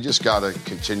 So we just got to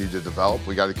continue to develop.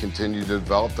 We got to continue to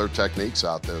develop their techniques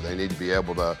out there. They need to be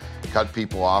able to cut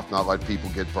people off, not let people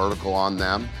get vertical on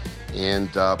them,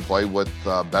 and play with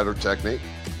better technique.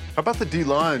 How about the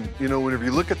D-line? Whenever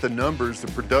you look at the numbers, the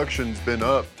production's been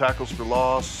up. Tackles for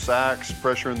loss, sacks,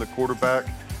 pressure in the quarterback.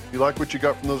 You like what you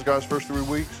got from those guys first 3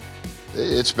 weeks?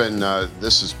 It's been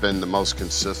this has been the most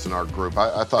consistent our group.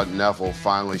 I thought Neville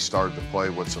finally started to play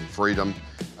with some freedom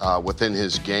within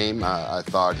his game. I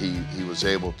thought he was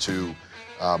able to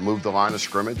move the line of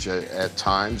scrimmage at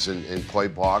times and play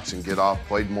blocks and get off,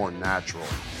 played more natural.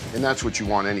 And that's what you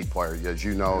want any player. As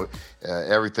you know,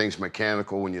 everything's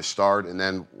mechanical when you start, and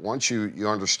then once you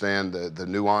understand the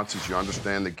nuances, you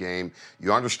understand the game,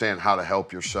 you understand how to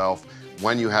help yourself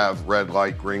when you have red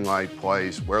light, green light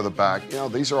plays, where the back,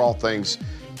 these are all things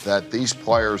that these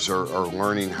players are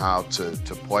learning how to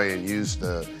play and use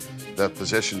the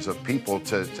positions of people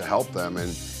to help them.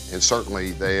 And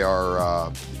certainly they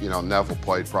are, Neville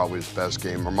played probably his best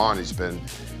game. Armani's been,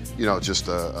 just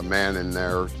a man in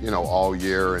there, all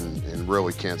year, and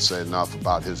really can't say enough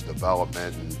about his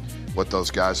development and what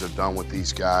those guys have done with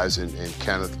these guys, and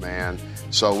Kenneth Mann.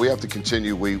 So we have to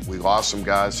continue. We lost some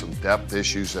guys, some depth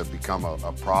issues have become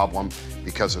a problem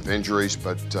because of injuries,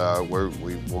 but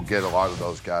we will get a lot of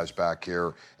those guys back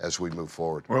here as we move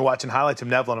forward. We're watching highlights of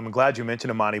Neville, and I'm glad you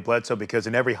mentioned Amani Bledsoe, because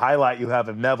in every highlight you have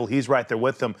of Neville, he's right there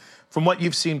with them. From what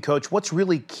you've seen, Coach, what's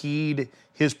really keyed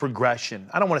his progression?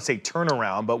 I don't want to say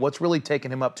turnaround, but what's really taken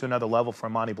him up to another level for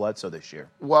Amani Bledsoe this year?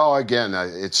 Well, again,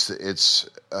 it's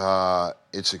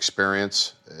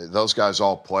experience. Those guys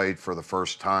all played for the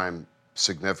first time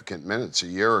significant minutes a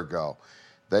year ago.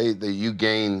 You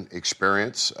gain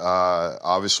experience,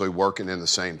 obviously working in the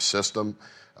same system.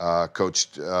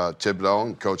 Coach Thibodeau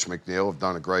and Coach McNeil have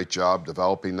done a great job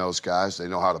developing those guys. They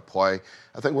know how to play.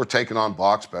 I think we're taking on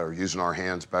blocks better, using our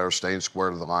hands better, staying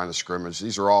square to the line of scrimmage.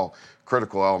 These are all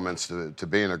critical elements to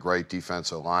being a great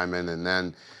defensive lineman. And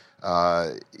then,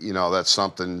 that's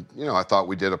something, I thought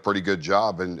we did a pretty good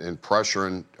job in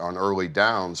pressuring on early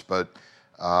downs. But,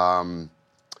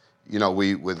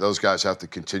 those guys have to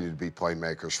continue to be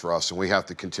playmakers for us, and we have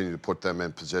to continue to put them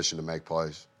in position to make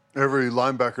plays. Every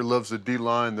linebacker loves a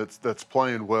D-line that's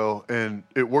playing well, and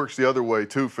it works the other way,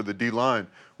 too, for the D-line.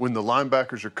 When the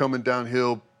linebackers are coming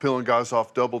downhill, peeling guys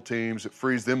off double teams, it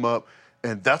frees them up.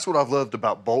 And that's what I've loved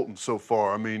about Bolton so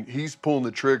far. I mean, he's pulling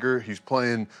the trigger. He's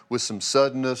playing with some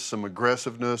suddenness, some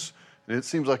aggressiveness, and it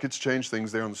seems like it's changed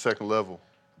things there on the second level.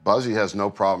 Buzzy has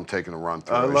no problem taking a run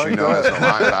through, as you know, as a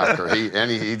linebacker.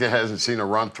 He hasn't seen a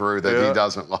run through that he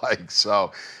doesn't like.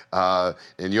 So,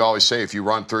 and you always say if you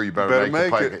run through, you better make the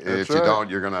play. If you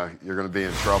don't, you're gonna be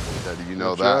in trouble. You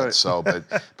know that. Right. So,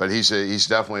 but he's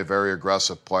definitely a very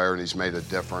aggressive player, and he's made a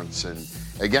difference. And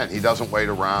again, he doesn't wait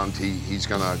around. He's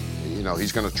gonna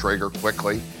trigger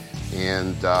quickly,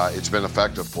 and it's been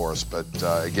effective for us. But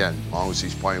again, as long as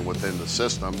he's playing within the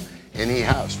system. And he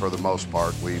has, for the most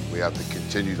part. We have to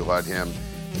continue to let him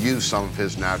use some of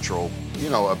his natural,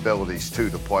 abilities, too,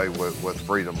 to play with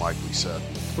freedom, like we said.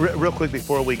 Real quick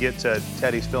before we get to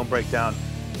Teddy's film breakdown,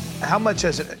 how much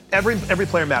has it, every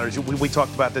player matters. We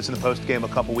talked about this in the post game a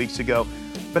couple weeks ago,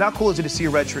 but how cool is it to see a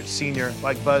redshirt senior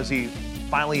like Buzzy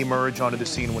finally emerge onto the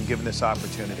scene when given this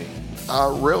opportunity?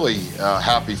 Really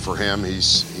happy for him.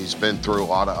 He's been through a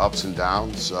lot of ups and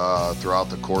downs throughout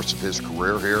the course of his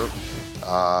career here.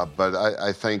 But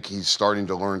I think he's starting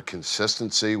to learn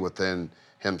consistency within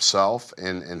himself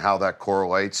and how that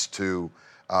correlates to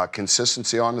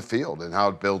consistency on the field and how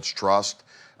it builds trust.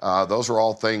 Those are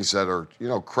all things that are,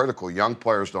 critical. Young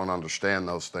players don't understand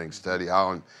those things, Teddy,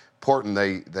 how important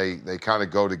they kind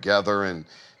of go together. And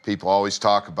people always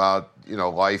talk about,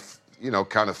 life,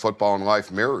 kind of football and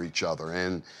life mirror each other.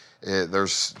 And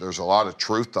there's a lot of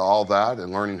truth to all that,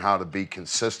 and learning how to be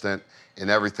consistent in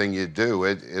everything you do,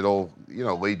 it'll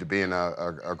lead to being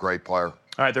a great player.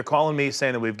 All right, they're calling me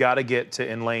saying that we've got to get to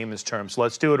in layman's terms. So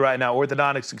let's do it right now.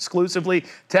 Orthodontics exclusively.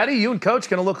 Teddy, you and Coach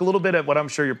going to look a little bit at what I'm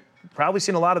sure you're probably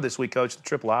seen a lot of this week, Coach, the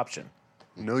triple option.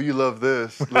 You know you love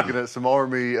this, looking at some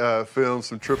Army film,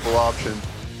 some triple option.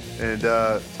 And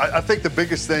I think the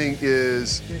biggest thing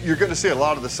is you're going to see a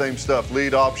lot of the same stuff,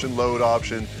 lead option, load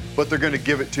option, but they're going to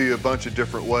give it to you a bunch of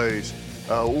different ways.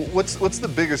 What's the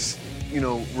biggest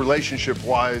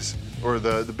relationship-wise, or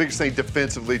the biggest thing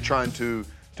defensively, trying to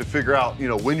figure out,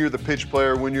 when you're the pitch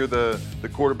player, when you're the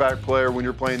quarterback player, when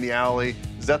you're playing the alley?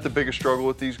 Is that the biggest struggle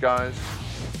with these guys?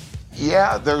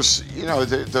 Yeah, there's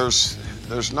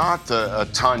not a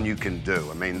ton you can do.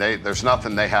 I mean, there's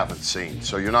nothing they haven't seen,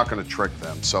 so you're not going to trick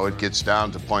them. So it gets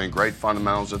down to playing great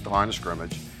fundamentals at the line of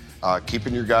scrimmage,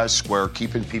 keeping your guys square,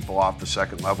 keeping people off the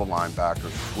second-level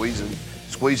linebackers,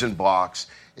 squeezing blocks.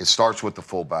 It starts with the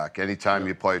fullback. Anytime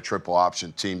you play a triple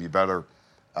option team, you better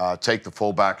take the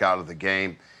fullback out of the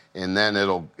game, and then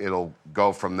it'll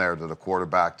go from there to the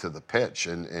quarterback to the pitch.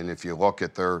 And if you look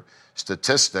at their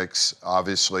statistics,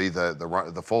 obviously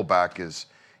the fullback is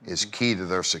key to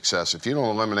their success. If you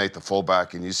don't eliminate the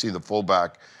fullback, and you see the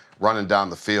fullback running down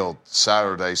the field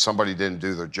Saturday, somebody didn't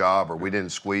do their job, or we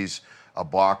didn't squeeze a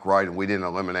block right, and we didn't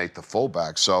eliminate the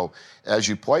fullback. So as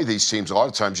you play these teams, a lot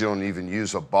of times you don't even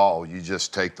use a ball. You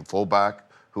just take the fullback.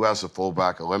 Who has the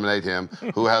fullback? Eliminate him.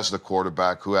 Who has the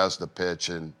quarterback? Who has the pitch?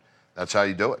 And that's how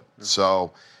you do it.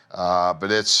 So,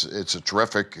 but it's a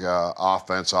terrific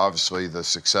offense. Obviously, the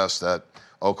success that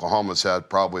Oklahoma's had,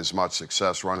 probably as much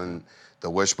success running the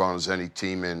wishbone as any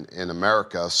team in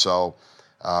America. So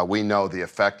we know the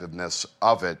effectiveness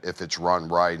of it if it's run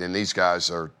right. And these guys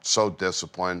are so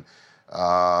disciplined.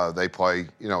 They play,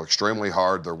 extremely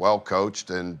hard. They're well coached,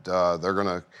 and they're going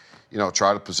to,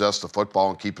 try to possess the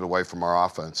football and keep it away from our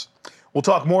offense. We'll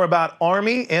talk more about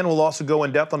Army, and we'll also go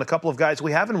in depth on a couple of guys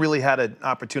we haven't really had an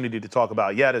opportunity to talk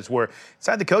about yet, as we're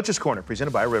inside the Coach's Corner,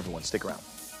 presented by Riverwind. Stick around.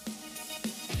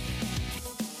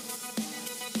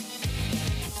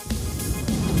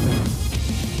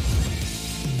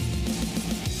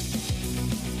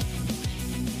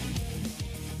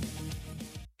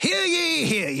 Hear ye,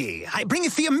 hear ye. I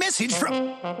bringeth thee a message from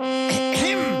him.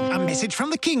 A message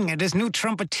from the king and his new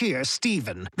trumpeter,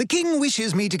 Stephen. The king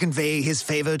wishes me to convey his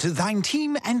favor to thine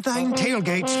team and thine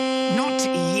tailgate. Not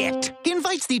yet. He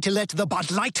invites thee to let the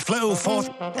Bud Light flow forth.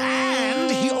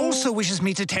 And he also wishes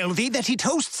me to tell thee that he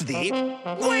toasts thee.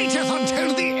 Waiteth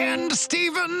until the end,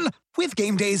 Stephen. With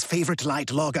game day's favorite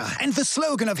light lager and the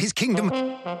slogan of his kingdom.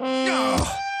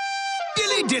 Oh,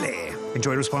 dilly dilly.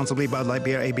 Enjoy responsibly. Bud Light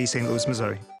Beer, AB, St. Louis,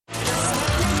 Missouri.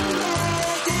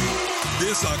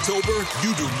 This October,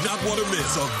 you do not want to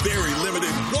miss a very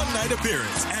limited one-night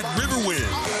appearance at Riverwind.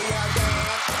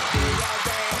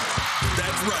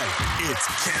 That's right, it's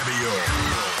Cameo.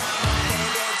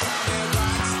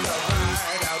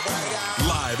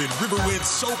 Live in Riverwind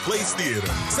Showplace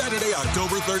Theater, Saturday,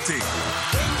 October 13th.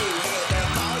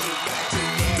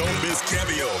 Don't miss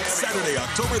Cameo, Saturday,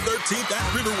 October 13th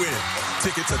at Riverwind.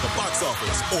 Tickets at the box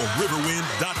office or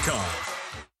riverwind.com.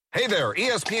 Hey there,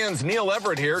 ESPN's Neil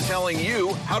Everett here telling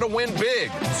you how to win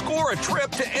big. Score a trip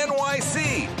to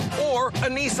NYC or a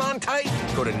Nissan Titan.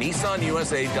 Go to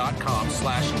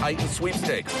nissanusa.com/Titan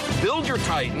sweepstakes. Build your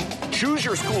Titan, choose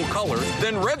your school colors,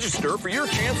 then register for your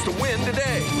chance to win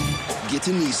today. Get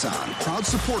to Nissan, proud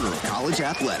supporter of college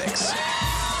athletics.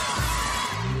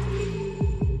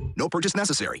 No purchase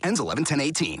necessary. Ends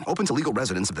 11/10/18. Open to legal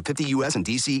residents of the 50 U.S. and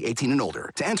D.C. 18 and older.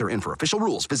 To enter in for official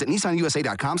rules, visit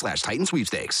nissanusa.com/Titan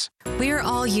sweepstakes. We are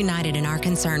all united in our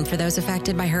concern for those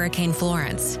affected by Hurricane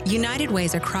Florence. United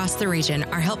Ways across the region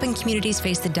are helping communities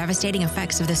face the devastating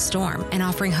effects of this storm and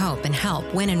offering hope and help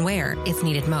when and where it's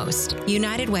needed most.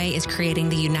 United Way is creating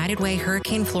the United Way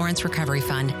Hurricane Florence Recovery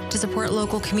Fund to support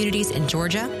local communities in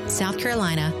Georgia, South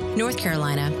Carolina, North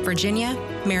Carolina, Virginia,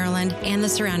 Maryland, and the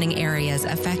surrounding areas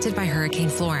affected by Hurricane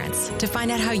Florence. To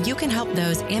find out how you can help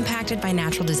those impacted by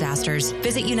natural disasters,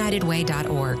 visit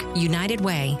unitedway.org.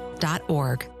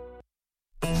 unitedway.org.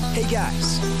 Hey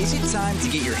guys, is it time to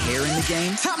get your hair in the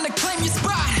game? Time to claim your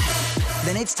spot!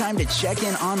 Then it's time to check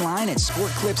in online at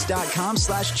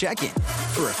sportclips.com/check-in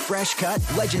for a fresh cut,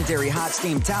 legendary hot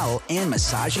steam towel and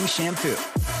massaging shampoo.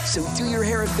 So do your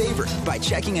hair a favor by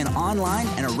checking in online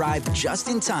and arrive just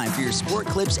in time for your Sport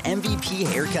Clips MVP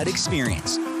haircut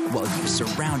experience while you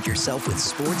surround yourself with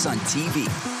sports on TV.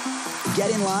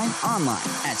 Get in line online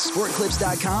at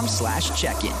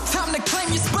sportclips.com/check-in. Time to claim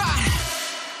your spot!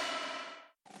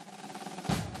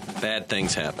 Bad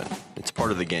things happen. It's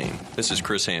part of the game. This is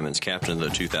Chris Hammonds, captain of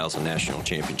the 2000 National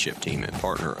Championship team and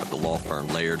partner of the law firm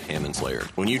Laird Hammonds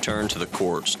Laird. When you turn to the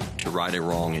courts to right a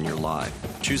wrong in your life,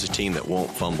 choose a team that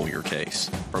won't fumble your case.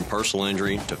 From personal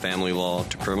injury to family law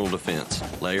to criminal defense,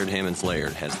 Laird Hammonds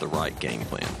Laird has the right game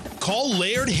plan. Call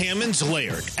Laird Hammonds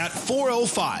Laird at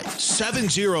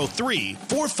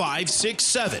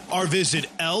 405-703-4567 or visit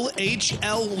lhllaw.com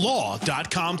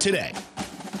today.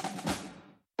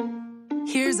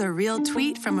 Here's a real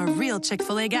tweet from a real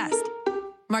Chick-fil-A guest.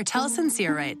 Martel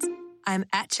Sincere writes, I'm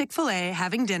at Chick-fil-A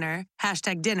having dinner,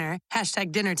 #dinner,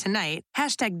 #dinner tonight,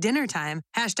 #dinner time,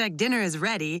 #dinner is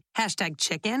ready,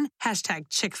 #chicken,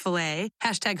 #Chick-fil-A,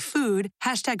 #food,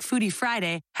 #foodie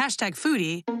Friday,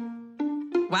 #foodie.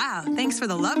 Wow, thanks for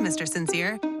the love, Mr.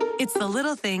 Sincere. It's the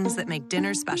little things that make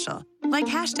dinner special, like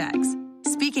hashtags.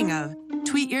 Speaking of,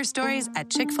 tweet your stories at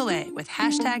Chick-fil-A with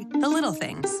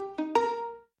 #TheLittleThings.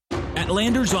 At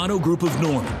Landers Auto Group of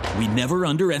Norman, we never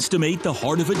underestimate the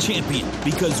heart of a champion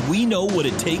because we know what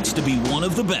it takes to be one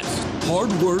of the best.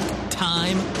 Hard work,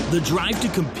 time, the drive to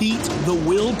compete, the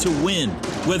will to win.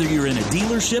 Whether you're in a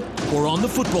dealership or on the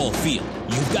football field,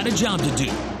 you've got a job to do.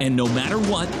 And no matter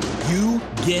what, you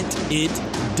get it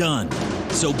done.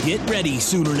 So get ready,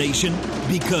 Sooner Nation,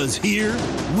 because here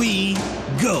we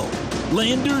go.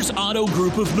 Landers Auto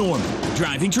Group of Norman,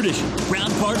 driving tradition,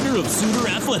 proud partner of Sooner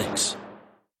Athletics.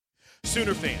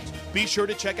 Sooner fans, be sure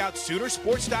to check out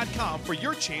Soonersports.com for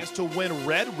your chance to win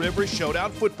Red River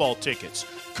Showdown football tickets,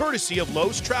 courtesy of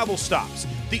Lowe's Travel Stops,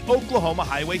 the Oklahoma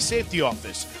Highway Safety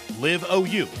Office, Live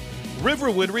OU,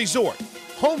 Riverwood Resort,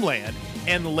 Homeland,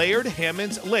 and Laird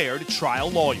Hammonds Laird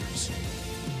Trial Lawyers.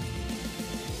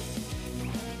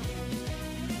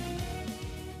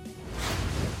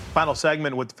 Final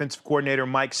segment with defensive coordinator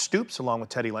Mike Stoops, along with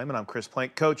Teddy Lehman. I'm Chris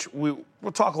Plank. Coach, we'll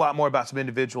talk a lot more about some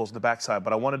individuals in the backside,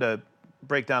 but I wanted to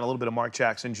break down a little bit of Mark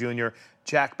Jackson Jr.,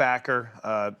 Jack Backer,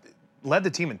 led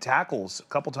the team in tackles a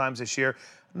couple times this year.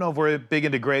 I don't know if we're big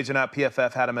into grades or not.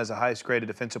 PFF had him as the highest graded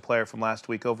defensive player from last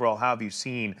week. Overall, how have you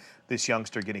seen this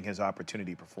youngster getting his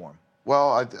opportunity to perform?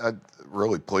 Well, I'm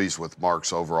really pleased with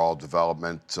Mark's overall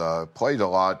development. Played a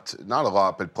lot, not a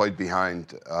lot, but played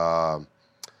behind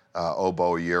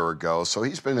Obo a year ago. So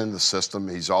he's been in the system.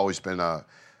 He's always been a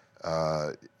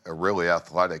really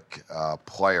athletic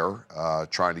player.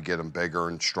 Trying to get him bigger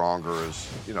and stronger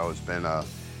has been a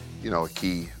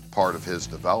key part of his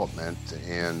development.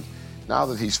 And now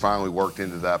that he's finally worked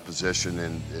into that position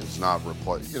and is not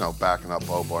backing up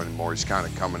Obo anymore, he's kind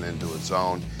of coming into his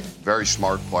own. Very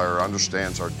smart player,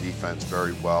 understands our defense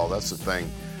very well. That's the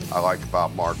thing I like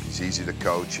about Mark. He's easy to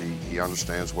coach. He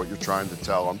understands what you're trying to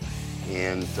tell him.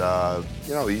 And,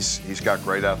 he's got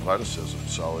great athleticism.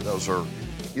 So those are,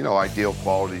 ideal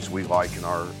qualities we like in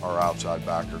our outside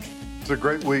backers. It's a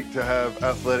great week to have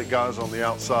athletic guys on the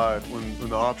outside when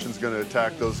the option's going to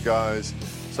attack those guys.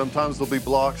 Sometimes they'll be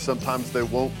blocked, sometimes they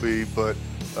won't be, but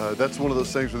that's one of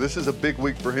those things where this is a big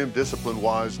week for him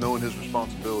discipline-wise, knowing his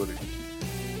responsibility.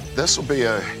 This will be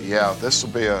a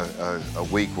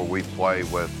week where we play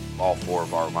with all four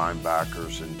of our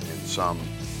linebackers in some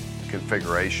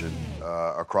configuration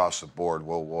across the board.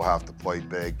 We'll have to play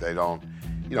big. They don't,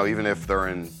 even if they're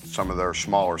in some of their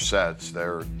smaller sets,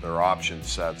 they're option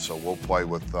sets. So we'll play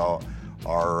with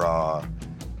our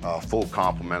full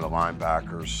complement of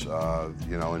linebackers.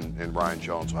 And Ryan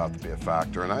Jones will have to be a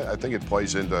factor. And I think it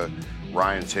plays into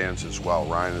Ryan's hands as well.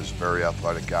 Ryan is a very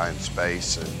athletic guy in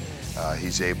space, and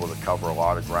he's able to cover a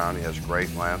lot of ground. He has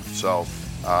great length. So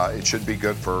it should be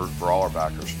good for all our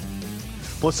backers.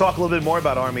 Let's talk a little bit more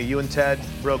about Army. You and Ted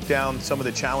broke down some of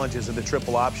the challenges of the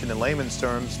triple option in layman's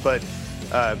terms, but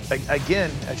again,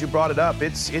 as you brought it up,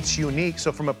 it's unique.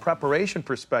 So from a preparation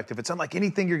perspective, it's unlike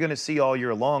anything you're going to see all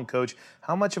year long, Coach.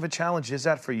 How much of a challenge is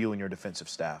that for you and your defensive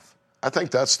staff? I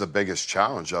think that's the biggest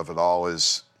challenge of it all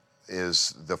is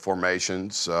the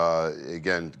formations.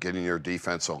 Again, getting your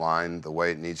defense aligned the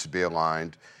way it needs to be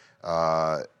aligned,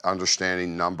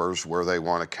 understanding numbers, where they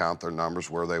want to count their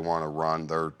numbers, where they want to run.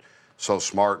 They're so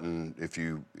smart, and if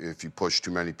you push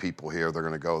too many people here, they're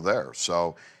going to go there.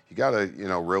 So you got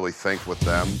to really think with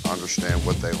them, understand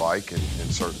what they like in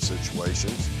certain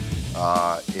situations,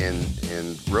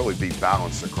 and really be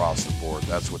balanced across the board.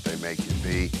 That's what they make you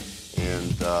be, and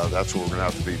that's what we're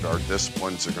going to have to be. Our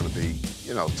disciplines are going to be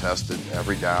tested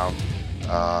every down.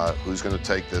 Who's going to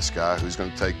take this guy? Who's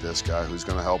going to take this guy? Who's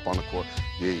going to help on the court?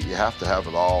 You have to have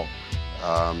it all,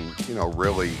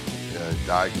 really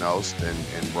diagnosed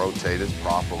and rotated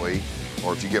properly.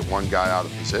 Or if you get one guy out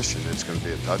of position, it's going to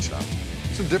be a touchdown.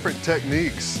 Some different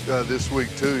techniques this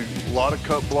week, too. A lot of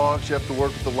cut blocks. You have to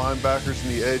work with the linebackers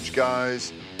and the edge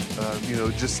guys.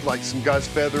 Just like some guys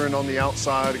feathering on the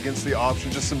outside against the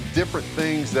option. Just some different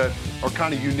things that are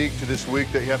kind of unique to this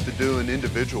week that you have to do in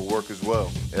individual work as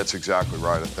well. That's exactly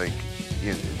right. I think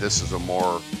this is a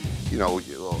more,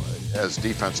 as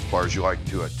defensive players, you like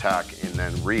to attack and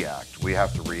then react. We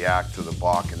have to react to the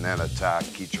block and then attack,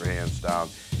 keep your hands down.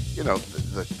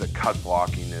 The cut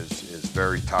blocking is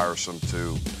very tiresome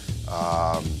too.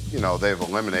 They've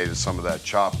eliminated some of that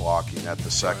chop blocking at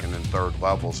the second and third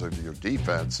levels of your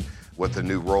defense with the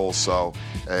new rules. So,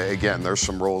 again, there's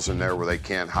some rules in there where they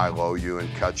can't high-low you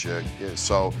and cut you.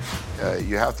 So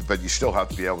you have to, but you still have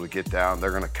to be able to get down.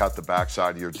 They're going to cut the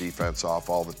backside of your defense off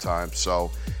all the time.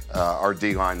 So our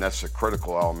D-line, that's a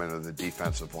critical element of the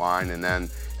defensive line. And then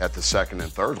at the second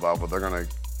and third level, they're going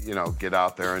to get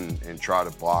out there and try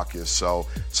to block you. So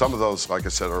some of those, like I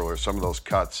said earlier, some of those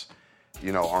cuts,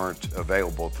 aren't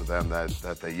available to them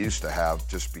that they used to have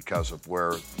just because of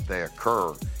where they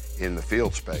occur in the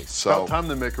field space. So about time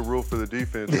they make a rule for the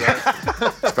defense,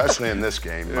 right? Especially in this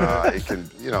game. It can,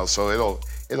 so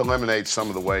it eliminates some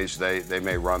of the ways they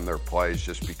may run their plays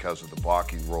just because of the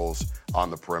blocking rules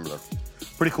on the perimeter.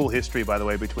 Pretty cool history, by the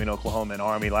way, between Oklahoma and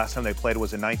Army. Last time they played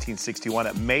was in 1961.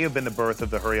 It may have been the birth of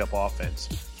the hurry-up offense.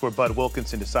 It's where Bud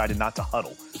Wilkinson decided not to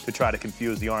huddle to try to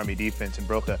confuse the Army defense and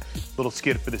broke a little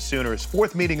skid for the Sooners.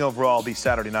 Fourth meeting overall will be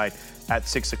Saturday night at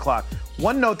 6 o'clock.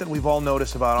 One note that we've all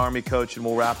noticed about Army, Coach, and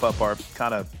we'll wrap up our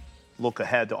kind of look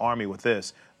ahead to Army with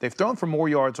this. They've thrown for more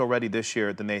yards already this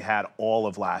year than they had all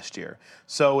of last year.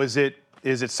 So is it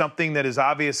something that is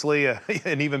obviously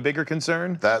an even bigger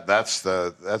concern? That's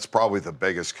probably the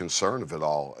biggest concern of it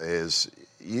all is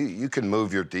you can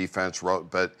move your defense,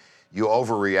 but you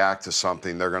overreact to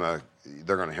something, they're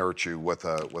gonna hurt you with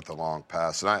a long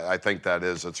pass. And I think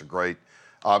it's a great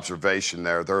observation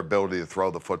there. Their ability to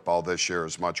throw the football this year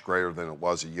is much greater than it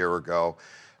was a year ago.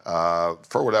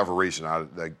 for whatever reason,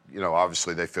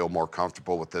 obviously they feel more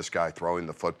comfortable with this guy throwing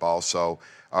the football. So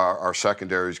our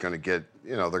secondary is going to get,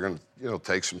 they're going to,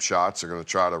 take some shots. They're going to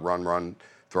try to run,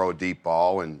 throw a deep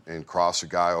ball and cross a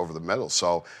guy over the middle.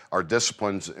 So our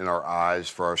disciplines in our eyes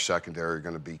for our secondary are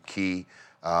going to be key,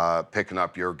 picking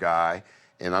up your guy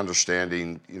and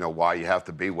understanding, why you have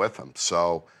to be with him.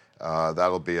 So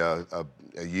that'll be a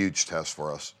huge test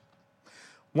for us.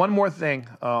 One more thing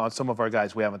on some of our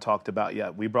guys we haven't talked about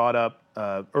yet. We brought up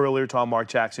earlier Mark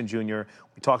Jackson Jr.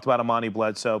 We talked about Amani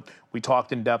Bledsoe. We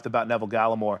talked in depth about Neville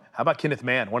Gallimore. How about Kenneth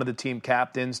Mann, one of the team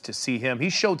captains, to see him? He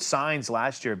showed signs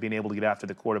last year of being able to get after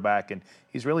the quarterback, and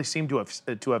he's really seemed to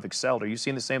have excelled. Are you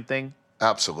seeing the same thing?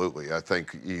 Absolutely. I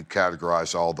think you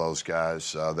categorize all those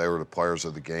guys. They were the players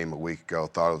of the game a week ago.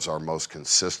 Thought it was our most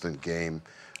consistent game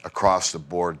across the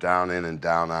board, down in and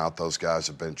down out. Those guys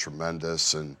have been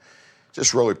tremendous, and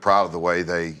just really proud of the way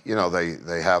they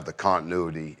have the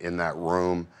continuity in that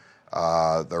room.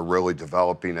 They're really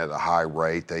developing at a high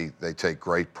rate. They take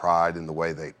great pride in the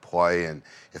way they play, and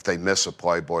if they miss a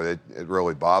play, boy, it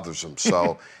really bothers them.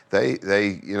 So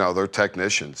they're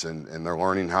technicians, and they're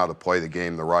learning how to play the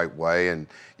game the right way, and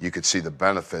you could see the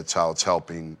benefits, how it's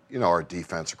helping, our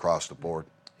defense across the board.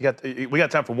 We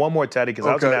got time for one more, Teddy, because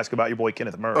I was going to ask about your boy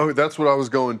Kenneth Murray. Oh, that's what I was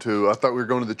going to. I thought we were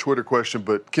going to the Twitter question,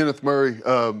 but Kenneth Murray,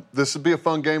 this would be a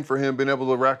fun game for him, being able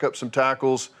to rack up some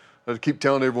tackles. I keep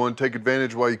telling everyone, take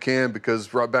advantage while you can,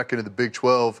 because right back into the Big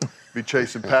 12, be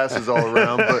chasing passes all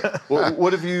around. But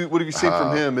what have you seen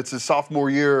from him? It's his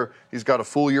sophomore year. He's got a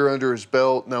full year under his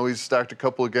belt. Now he's stacked a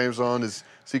couple of games on. Is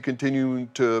he continuing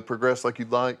to progress like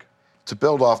you'd like? To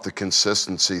build off the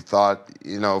consistency, thought,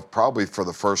 probably for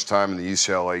the first time in the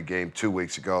UCLA game 2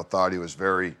 weeks ago, thought he was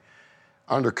very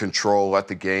under control at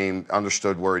the game,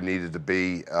 understood where he needed to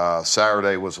be.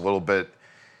 Saturday was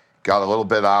got a little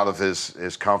bit out of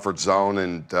his comfort zone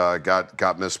and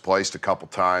got misplaced a couple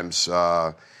times,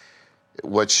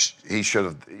 which he should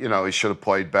have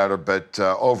played better. But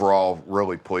overall,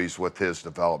 really pleased with his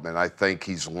development. I think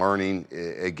he's learning.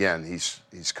 Again,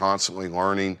 he's constantly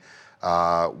learning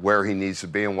where he needs to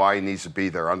be and why he needs to be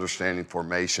there, understanding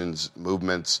formations,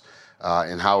 movements,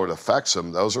 and how it affects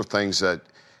him. Those are things that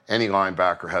any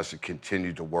linebacker has to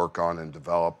continue to work on and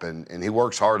develop, and he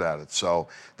works hard at it. So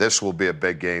this will be a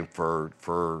big game for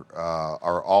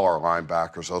all our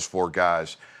linebackers, those four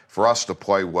guys. For us to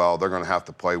play well, they're going to have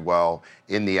to play well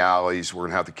in the alleys. We're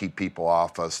going to have to keep people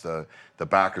off us. The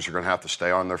backers are going to have to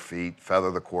stay on their feet, feather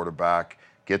the quarterback,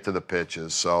 get to the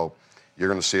pitches. So you're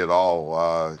going to see it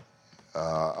all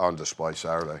on display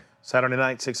Saturday. Saturday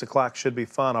night, 6 o'clock, should be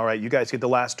fun. All right, you guys get the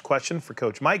last question for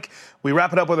Coach Mike. We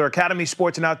wrap it up with our Academy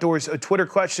Sports and Outdoors Twitter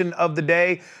question of the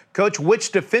day. Coach,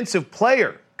 which defensive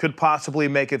player could possibly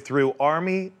make it through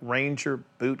Army Ranger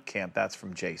boot camp? That's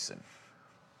from Jason.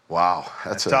 Wow,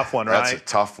 that's a tough one, right? That's a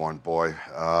tough one, boy.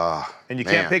 And you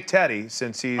can't pick Teddy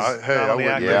since he's not on the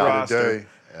active roster.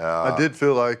 I did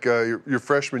feel like your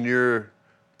freshman year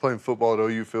playing football at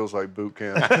OU feels like boot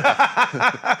camp.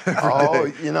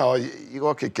 You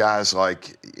look at guys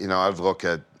like, I'd look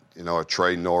at, a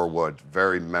Trey Norwood,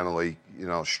 very mentally,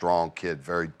 strong kid,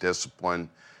 very disciplined.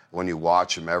 When you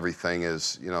watch him, everything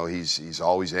is, he's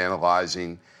always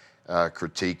analyzing,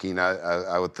 critiquing.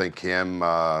 I would think him,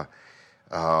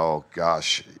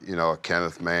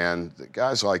 Kenneth Mann,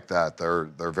 guys like that.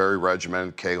 They're very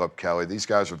regimented. Caleb Kelly, these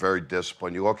guys are very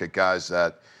disciplined. You look at guys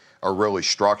that are really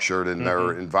structured in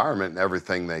their environment and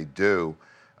everything they do.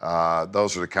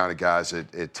 Those are the kind of guys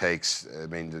it takes, to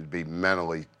be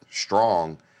mentally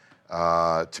strong,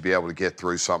 to be able to get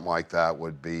through something like that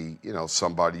would be,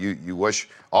 somebody you wish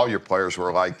all your players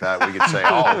were like that. We could say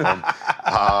all of them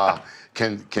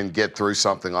can get through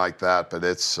something like that, but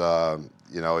it's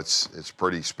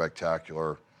pretty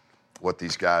spectacular what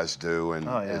these guys do, and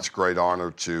it's a great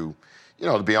honor to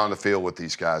be on the field with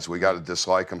these guys. We got to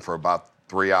dislike them for about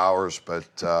 3 hours, but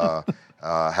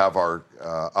have our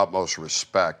utmost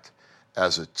respect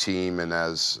as a team and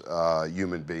as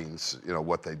human beings,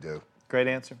 what they do. Great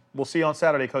answer. We'll see you on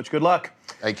Saturday, Coach. Good luck.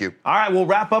 Thank you. All right, we'll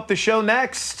wrap up the show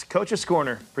next. Coach's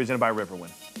Corner, presented by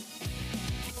Riverwind.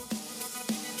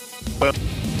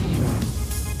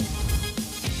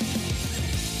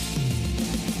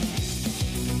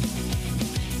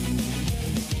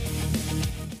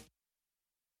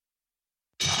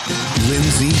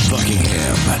 Lindsey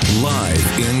Buckingham,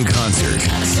 live in concert.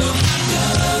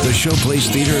 The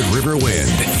Showplace Theater at Riverwind,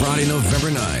 Friday, November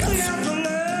 9th.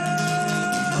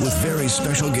 With very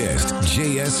special guest,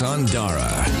 J.S.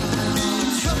 Andara.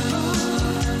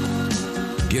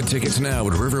 Get tickets now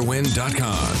at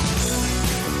riverwind.com.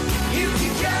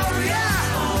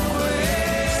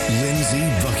 Lindsey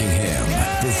Buckingham,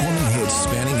 the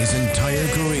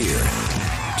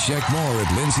Check more at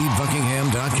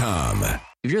lindseybuckingham.com.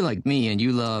 If you're like me and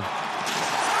you love...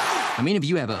 if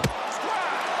you have a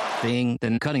thing,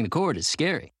 then cutting the cord is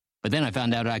scary. But then I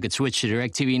found out I could switch to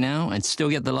DirecTV Now and still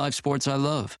get the live sports I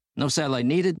love. No satellite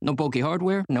needed, no bulky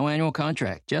hardware, no annual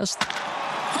contract, just... Get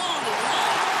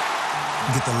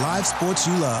the live sports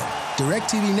you love.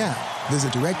 DirecTV Now.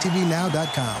 Visit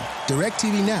DirecTVNow.com.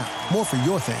 DirecTV Now. More for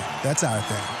your thing. That's our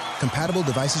thing. Compatible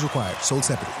devices required. Sold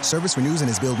separately. Service renews and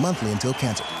is billed monthly until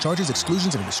canceled. Charges,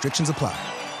 exclusions, and restrictions apply.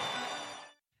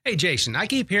 Hey, Jason, I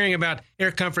keep hearing about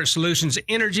Air Comfort Solutions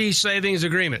Energy Savings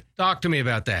Agreement. Talk to me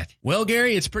about that. Well,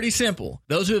 Gary, it's pretty simple.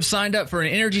 Those who have signed up for an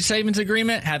energy savings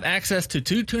agreement have access to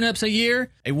 2 tune-ups a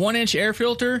year, a 1-inch air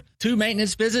filter, 2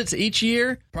 maintenance visits each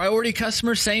year, priority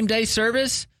customer same-day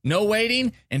service, no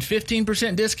waiting, and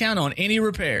 15% discount on any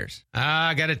repairs.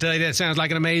 I got to tell you, that sounds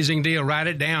like an amazing deal. Write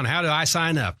it down. How do I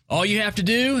sign up? All you have to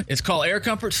do is call Air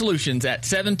Comfort Solutions at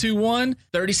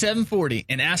 721-3740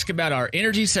 and ask about our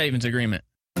energy savings agreement.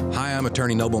 Hi, I'm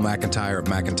attorney Noble McIntyre of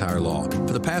McIntyre Law.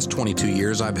 For the past 22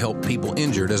 years, I've helped people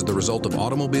injured as the result of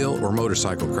automobile or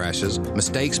motorcycle crashes,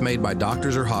 mistakes made by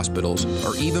doctors or hospitals,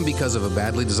 or even because of a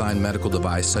badly designed medical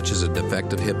device such as a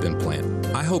defective hip implant.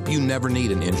 I hope you never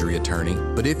need an injury attorney,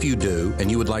 but if you do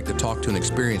and you would like to talk to an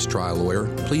experienced trial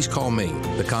lawyer, please call me.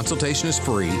 The consultation is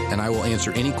free and I will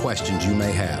answer any questions you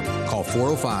may have. Call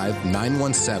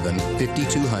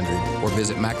 405-917-5200 or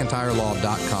visit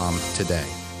McIntyreLaw.com today.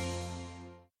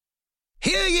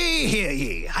 Hear ye, hear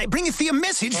ye. I bringeth thee a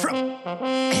message from...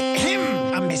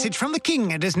 a message from the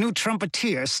king and his new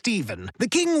trumpeter, Stephen. The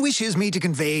king wishes me to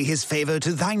convey his favor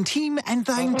to thine team and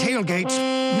thine tailgate.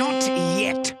 Not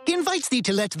yet. He invites thee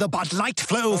to let the Bud Light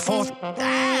flow forth.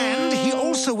 And he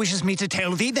also wishes me to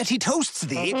tell thee that he toasts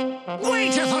thee.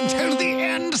 Waiteth until the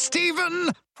end,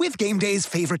 Stephen. With game day's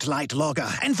favorite light lager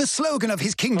and the slogan of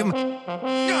his kingdom...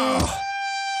 Oh,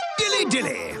 dilly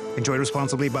dilly. Enjoy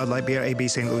responsibly. Bud Light Beer, AB,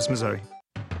 St. Louis, Missouri.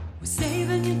 We're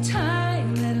saving you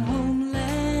time at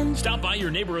Homeland. Stop by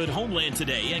your neighborhood Homeland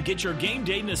today and get your game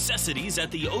day necessities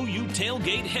at the OU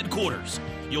Tailgate headquarters.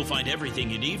 You'll find everything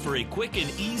you need for a quick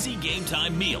and easy game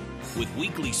time meal with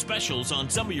weekly specials on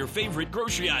some of your favorite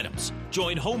grocery items.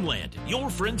 Join Homeland, your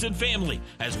friends and family,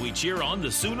 as we cheer on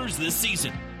the Sooners this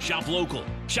season. Shop local.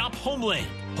 Shop Homeland.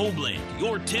 Homeland,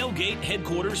 your tailgate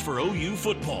headquarters for OU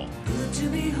football. Good to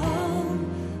be home.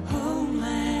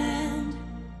 Homeland.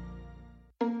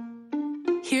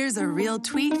 Here's a real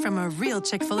tweet from a real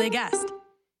Chick-fil-A guest.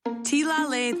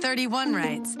 T-La-Lay31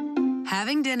 writes,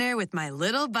 having dinner with my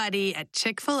little buddy at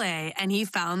Chick-fil-A and he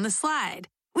found the slide.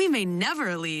 We may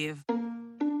never leave.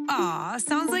 Aw,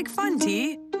 sounds like fun,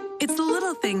 T. It's the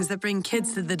little things that bring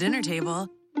kids to the dinner table.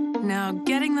 Now,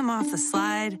 getting them off the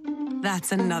slide,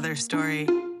 that's another story.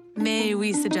 May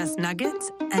we suggest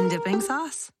nuggets and dipping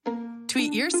sauce?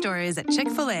 Tweet your stories at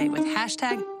Chick-fil-A with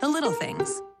hashtag the little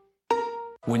things.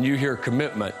 When you hear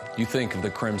commitment, you think of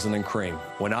the Crimson and Cream.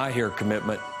 When I hear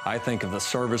commitment, I think of the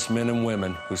servicemen and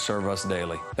women who serve us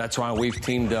daily. That's why we've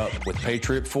teamed up with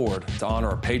Patriot Ford to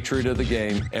honor a Patriot of the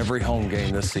Game every home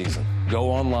game this season. Go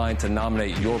online to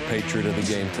nominate your Patriot of the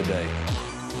Game today.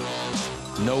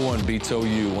 No one beats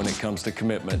OU when it comes to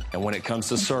commitment, and when it comes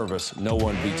to service, no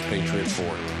one beats Patriot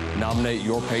Ford. Nominate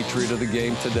your Patriot of the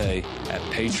Game today at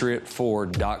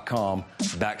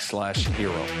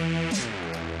patriotford.com/hero.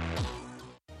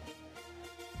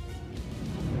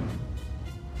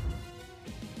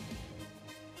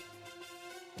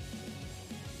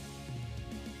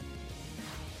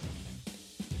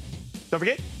 Don't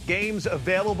forget, games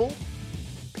available,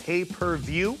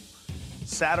 pay-per-view,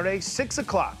 Saturday, 6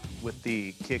 o'clock with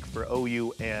the kick for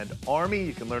OU and Army.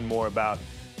 You can learn more about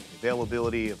the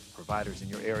availability of providers in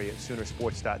your area at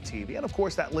Soonersports.tv. And, of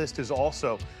course, that list is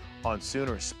also on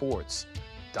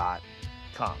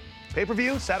Soonersports.com.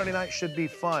 Pay-per-view, Saturday night should be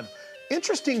fun.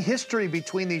 Interesting history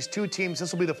between these two teams.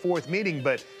 This will be the fourth meeting,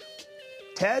 but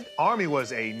Ted, Army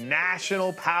was a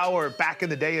national power back in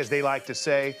the day, as they like to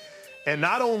say. And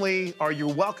not only are you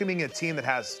welcoming a team that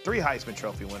has 3 Heisman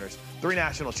Trophy winners, 3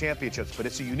 national championships, but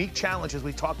it's a unique challenge, as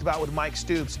we talked about with Mike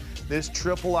Stoops. This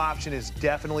triple option is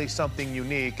definitely something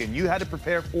unique, and you had to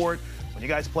prepare for it when you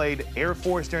guys played Air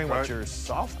Force during your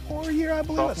sophomore year, I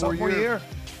believe? Sophomore year.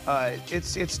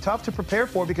 It's tough to prepare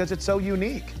for because it's so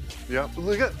unique. Yeah,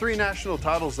 we got 3 national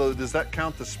titles, though. Does that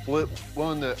count the split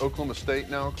one that Oklahoma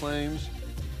State now claims?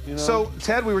 You know? So,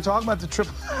 Ted, we were talking about the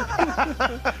triple.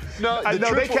 No,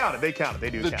 they count it. They count it.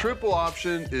 They do. The triple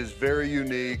option is very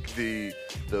unique. The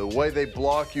way they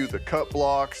block you, the cut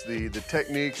blocks, the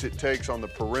techniques it takes on the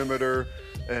perimeter,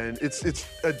 and it's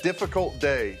a difficult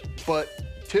day. But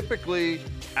typically,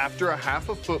 after a half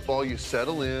of football, you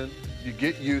settle in, You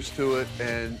get used to it,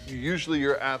 and usually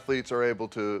your athletes are able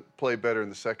to play better in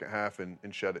the second half and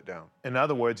shut it down. In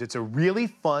other words, it's a really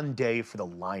fun day for the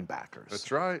linebackers. That's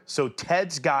right. So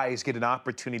Ted's guys get an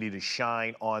opportunity to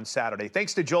shine on Saturday.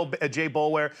 Thanks to Jay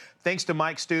Boulware. Thanks to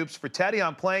Mike Stoops. For Teddy,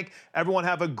 I'm Plank. Everyone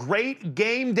have a great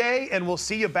game day, and we'll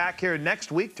see you back here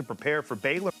next week to prepare for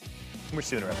Baylor. We're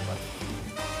Sooner, everybody.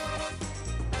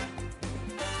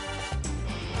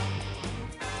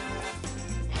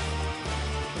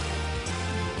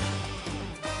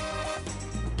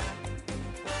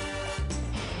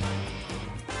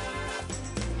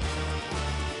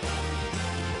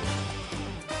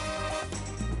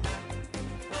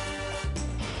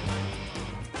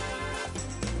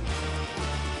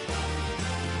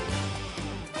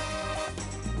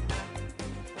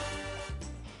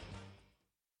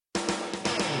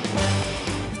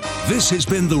 This has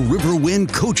been the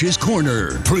Riverwind Coach's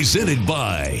Corner, presented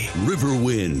by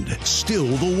Riverwind, still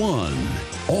the one.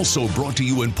 Also brought to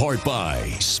you in part by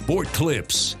Sport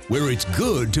Clips, where it's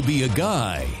good to be a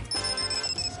guy.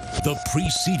 The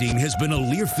preceding has been a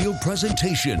Learfield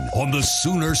presentation on the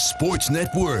Sooner Sports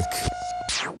Network.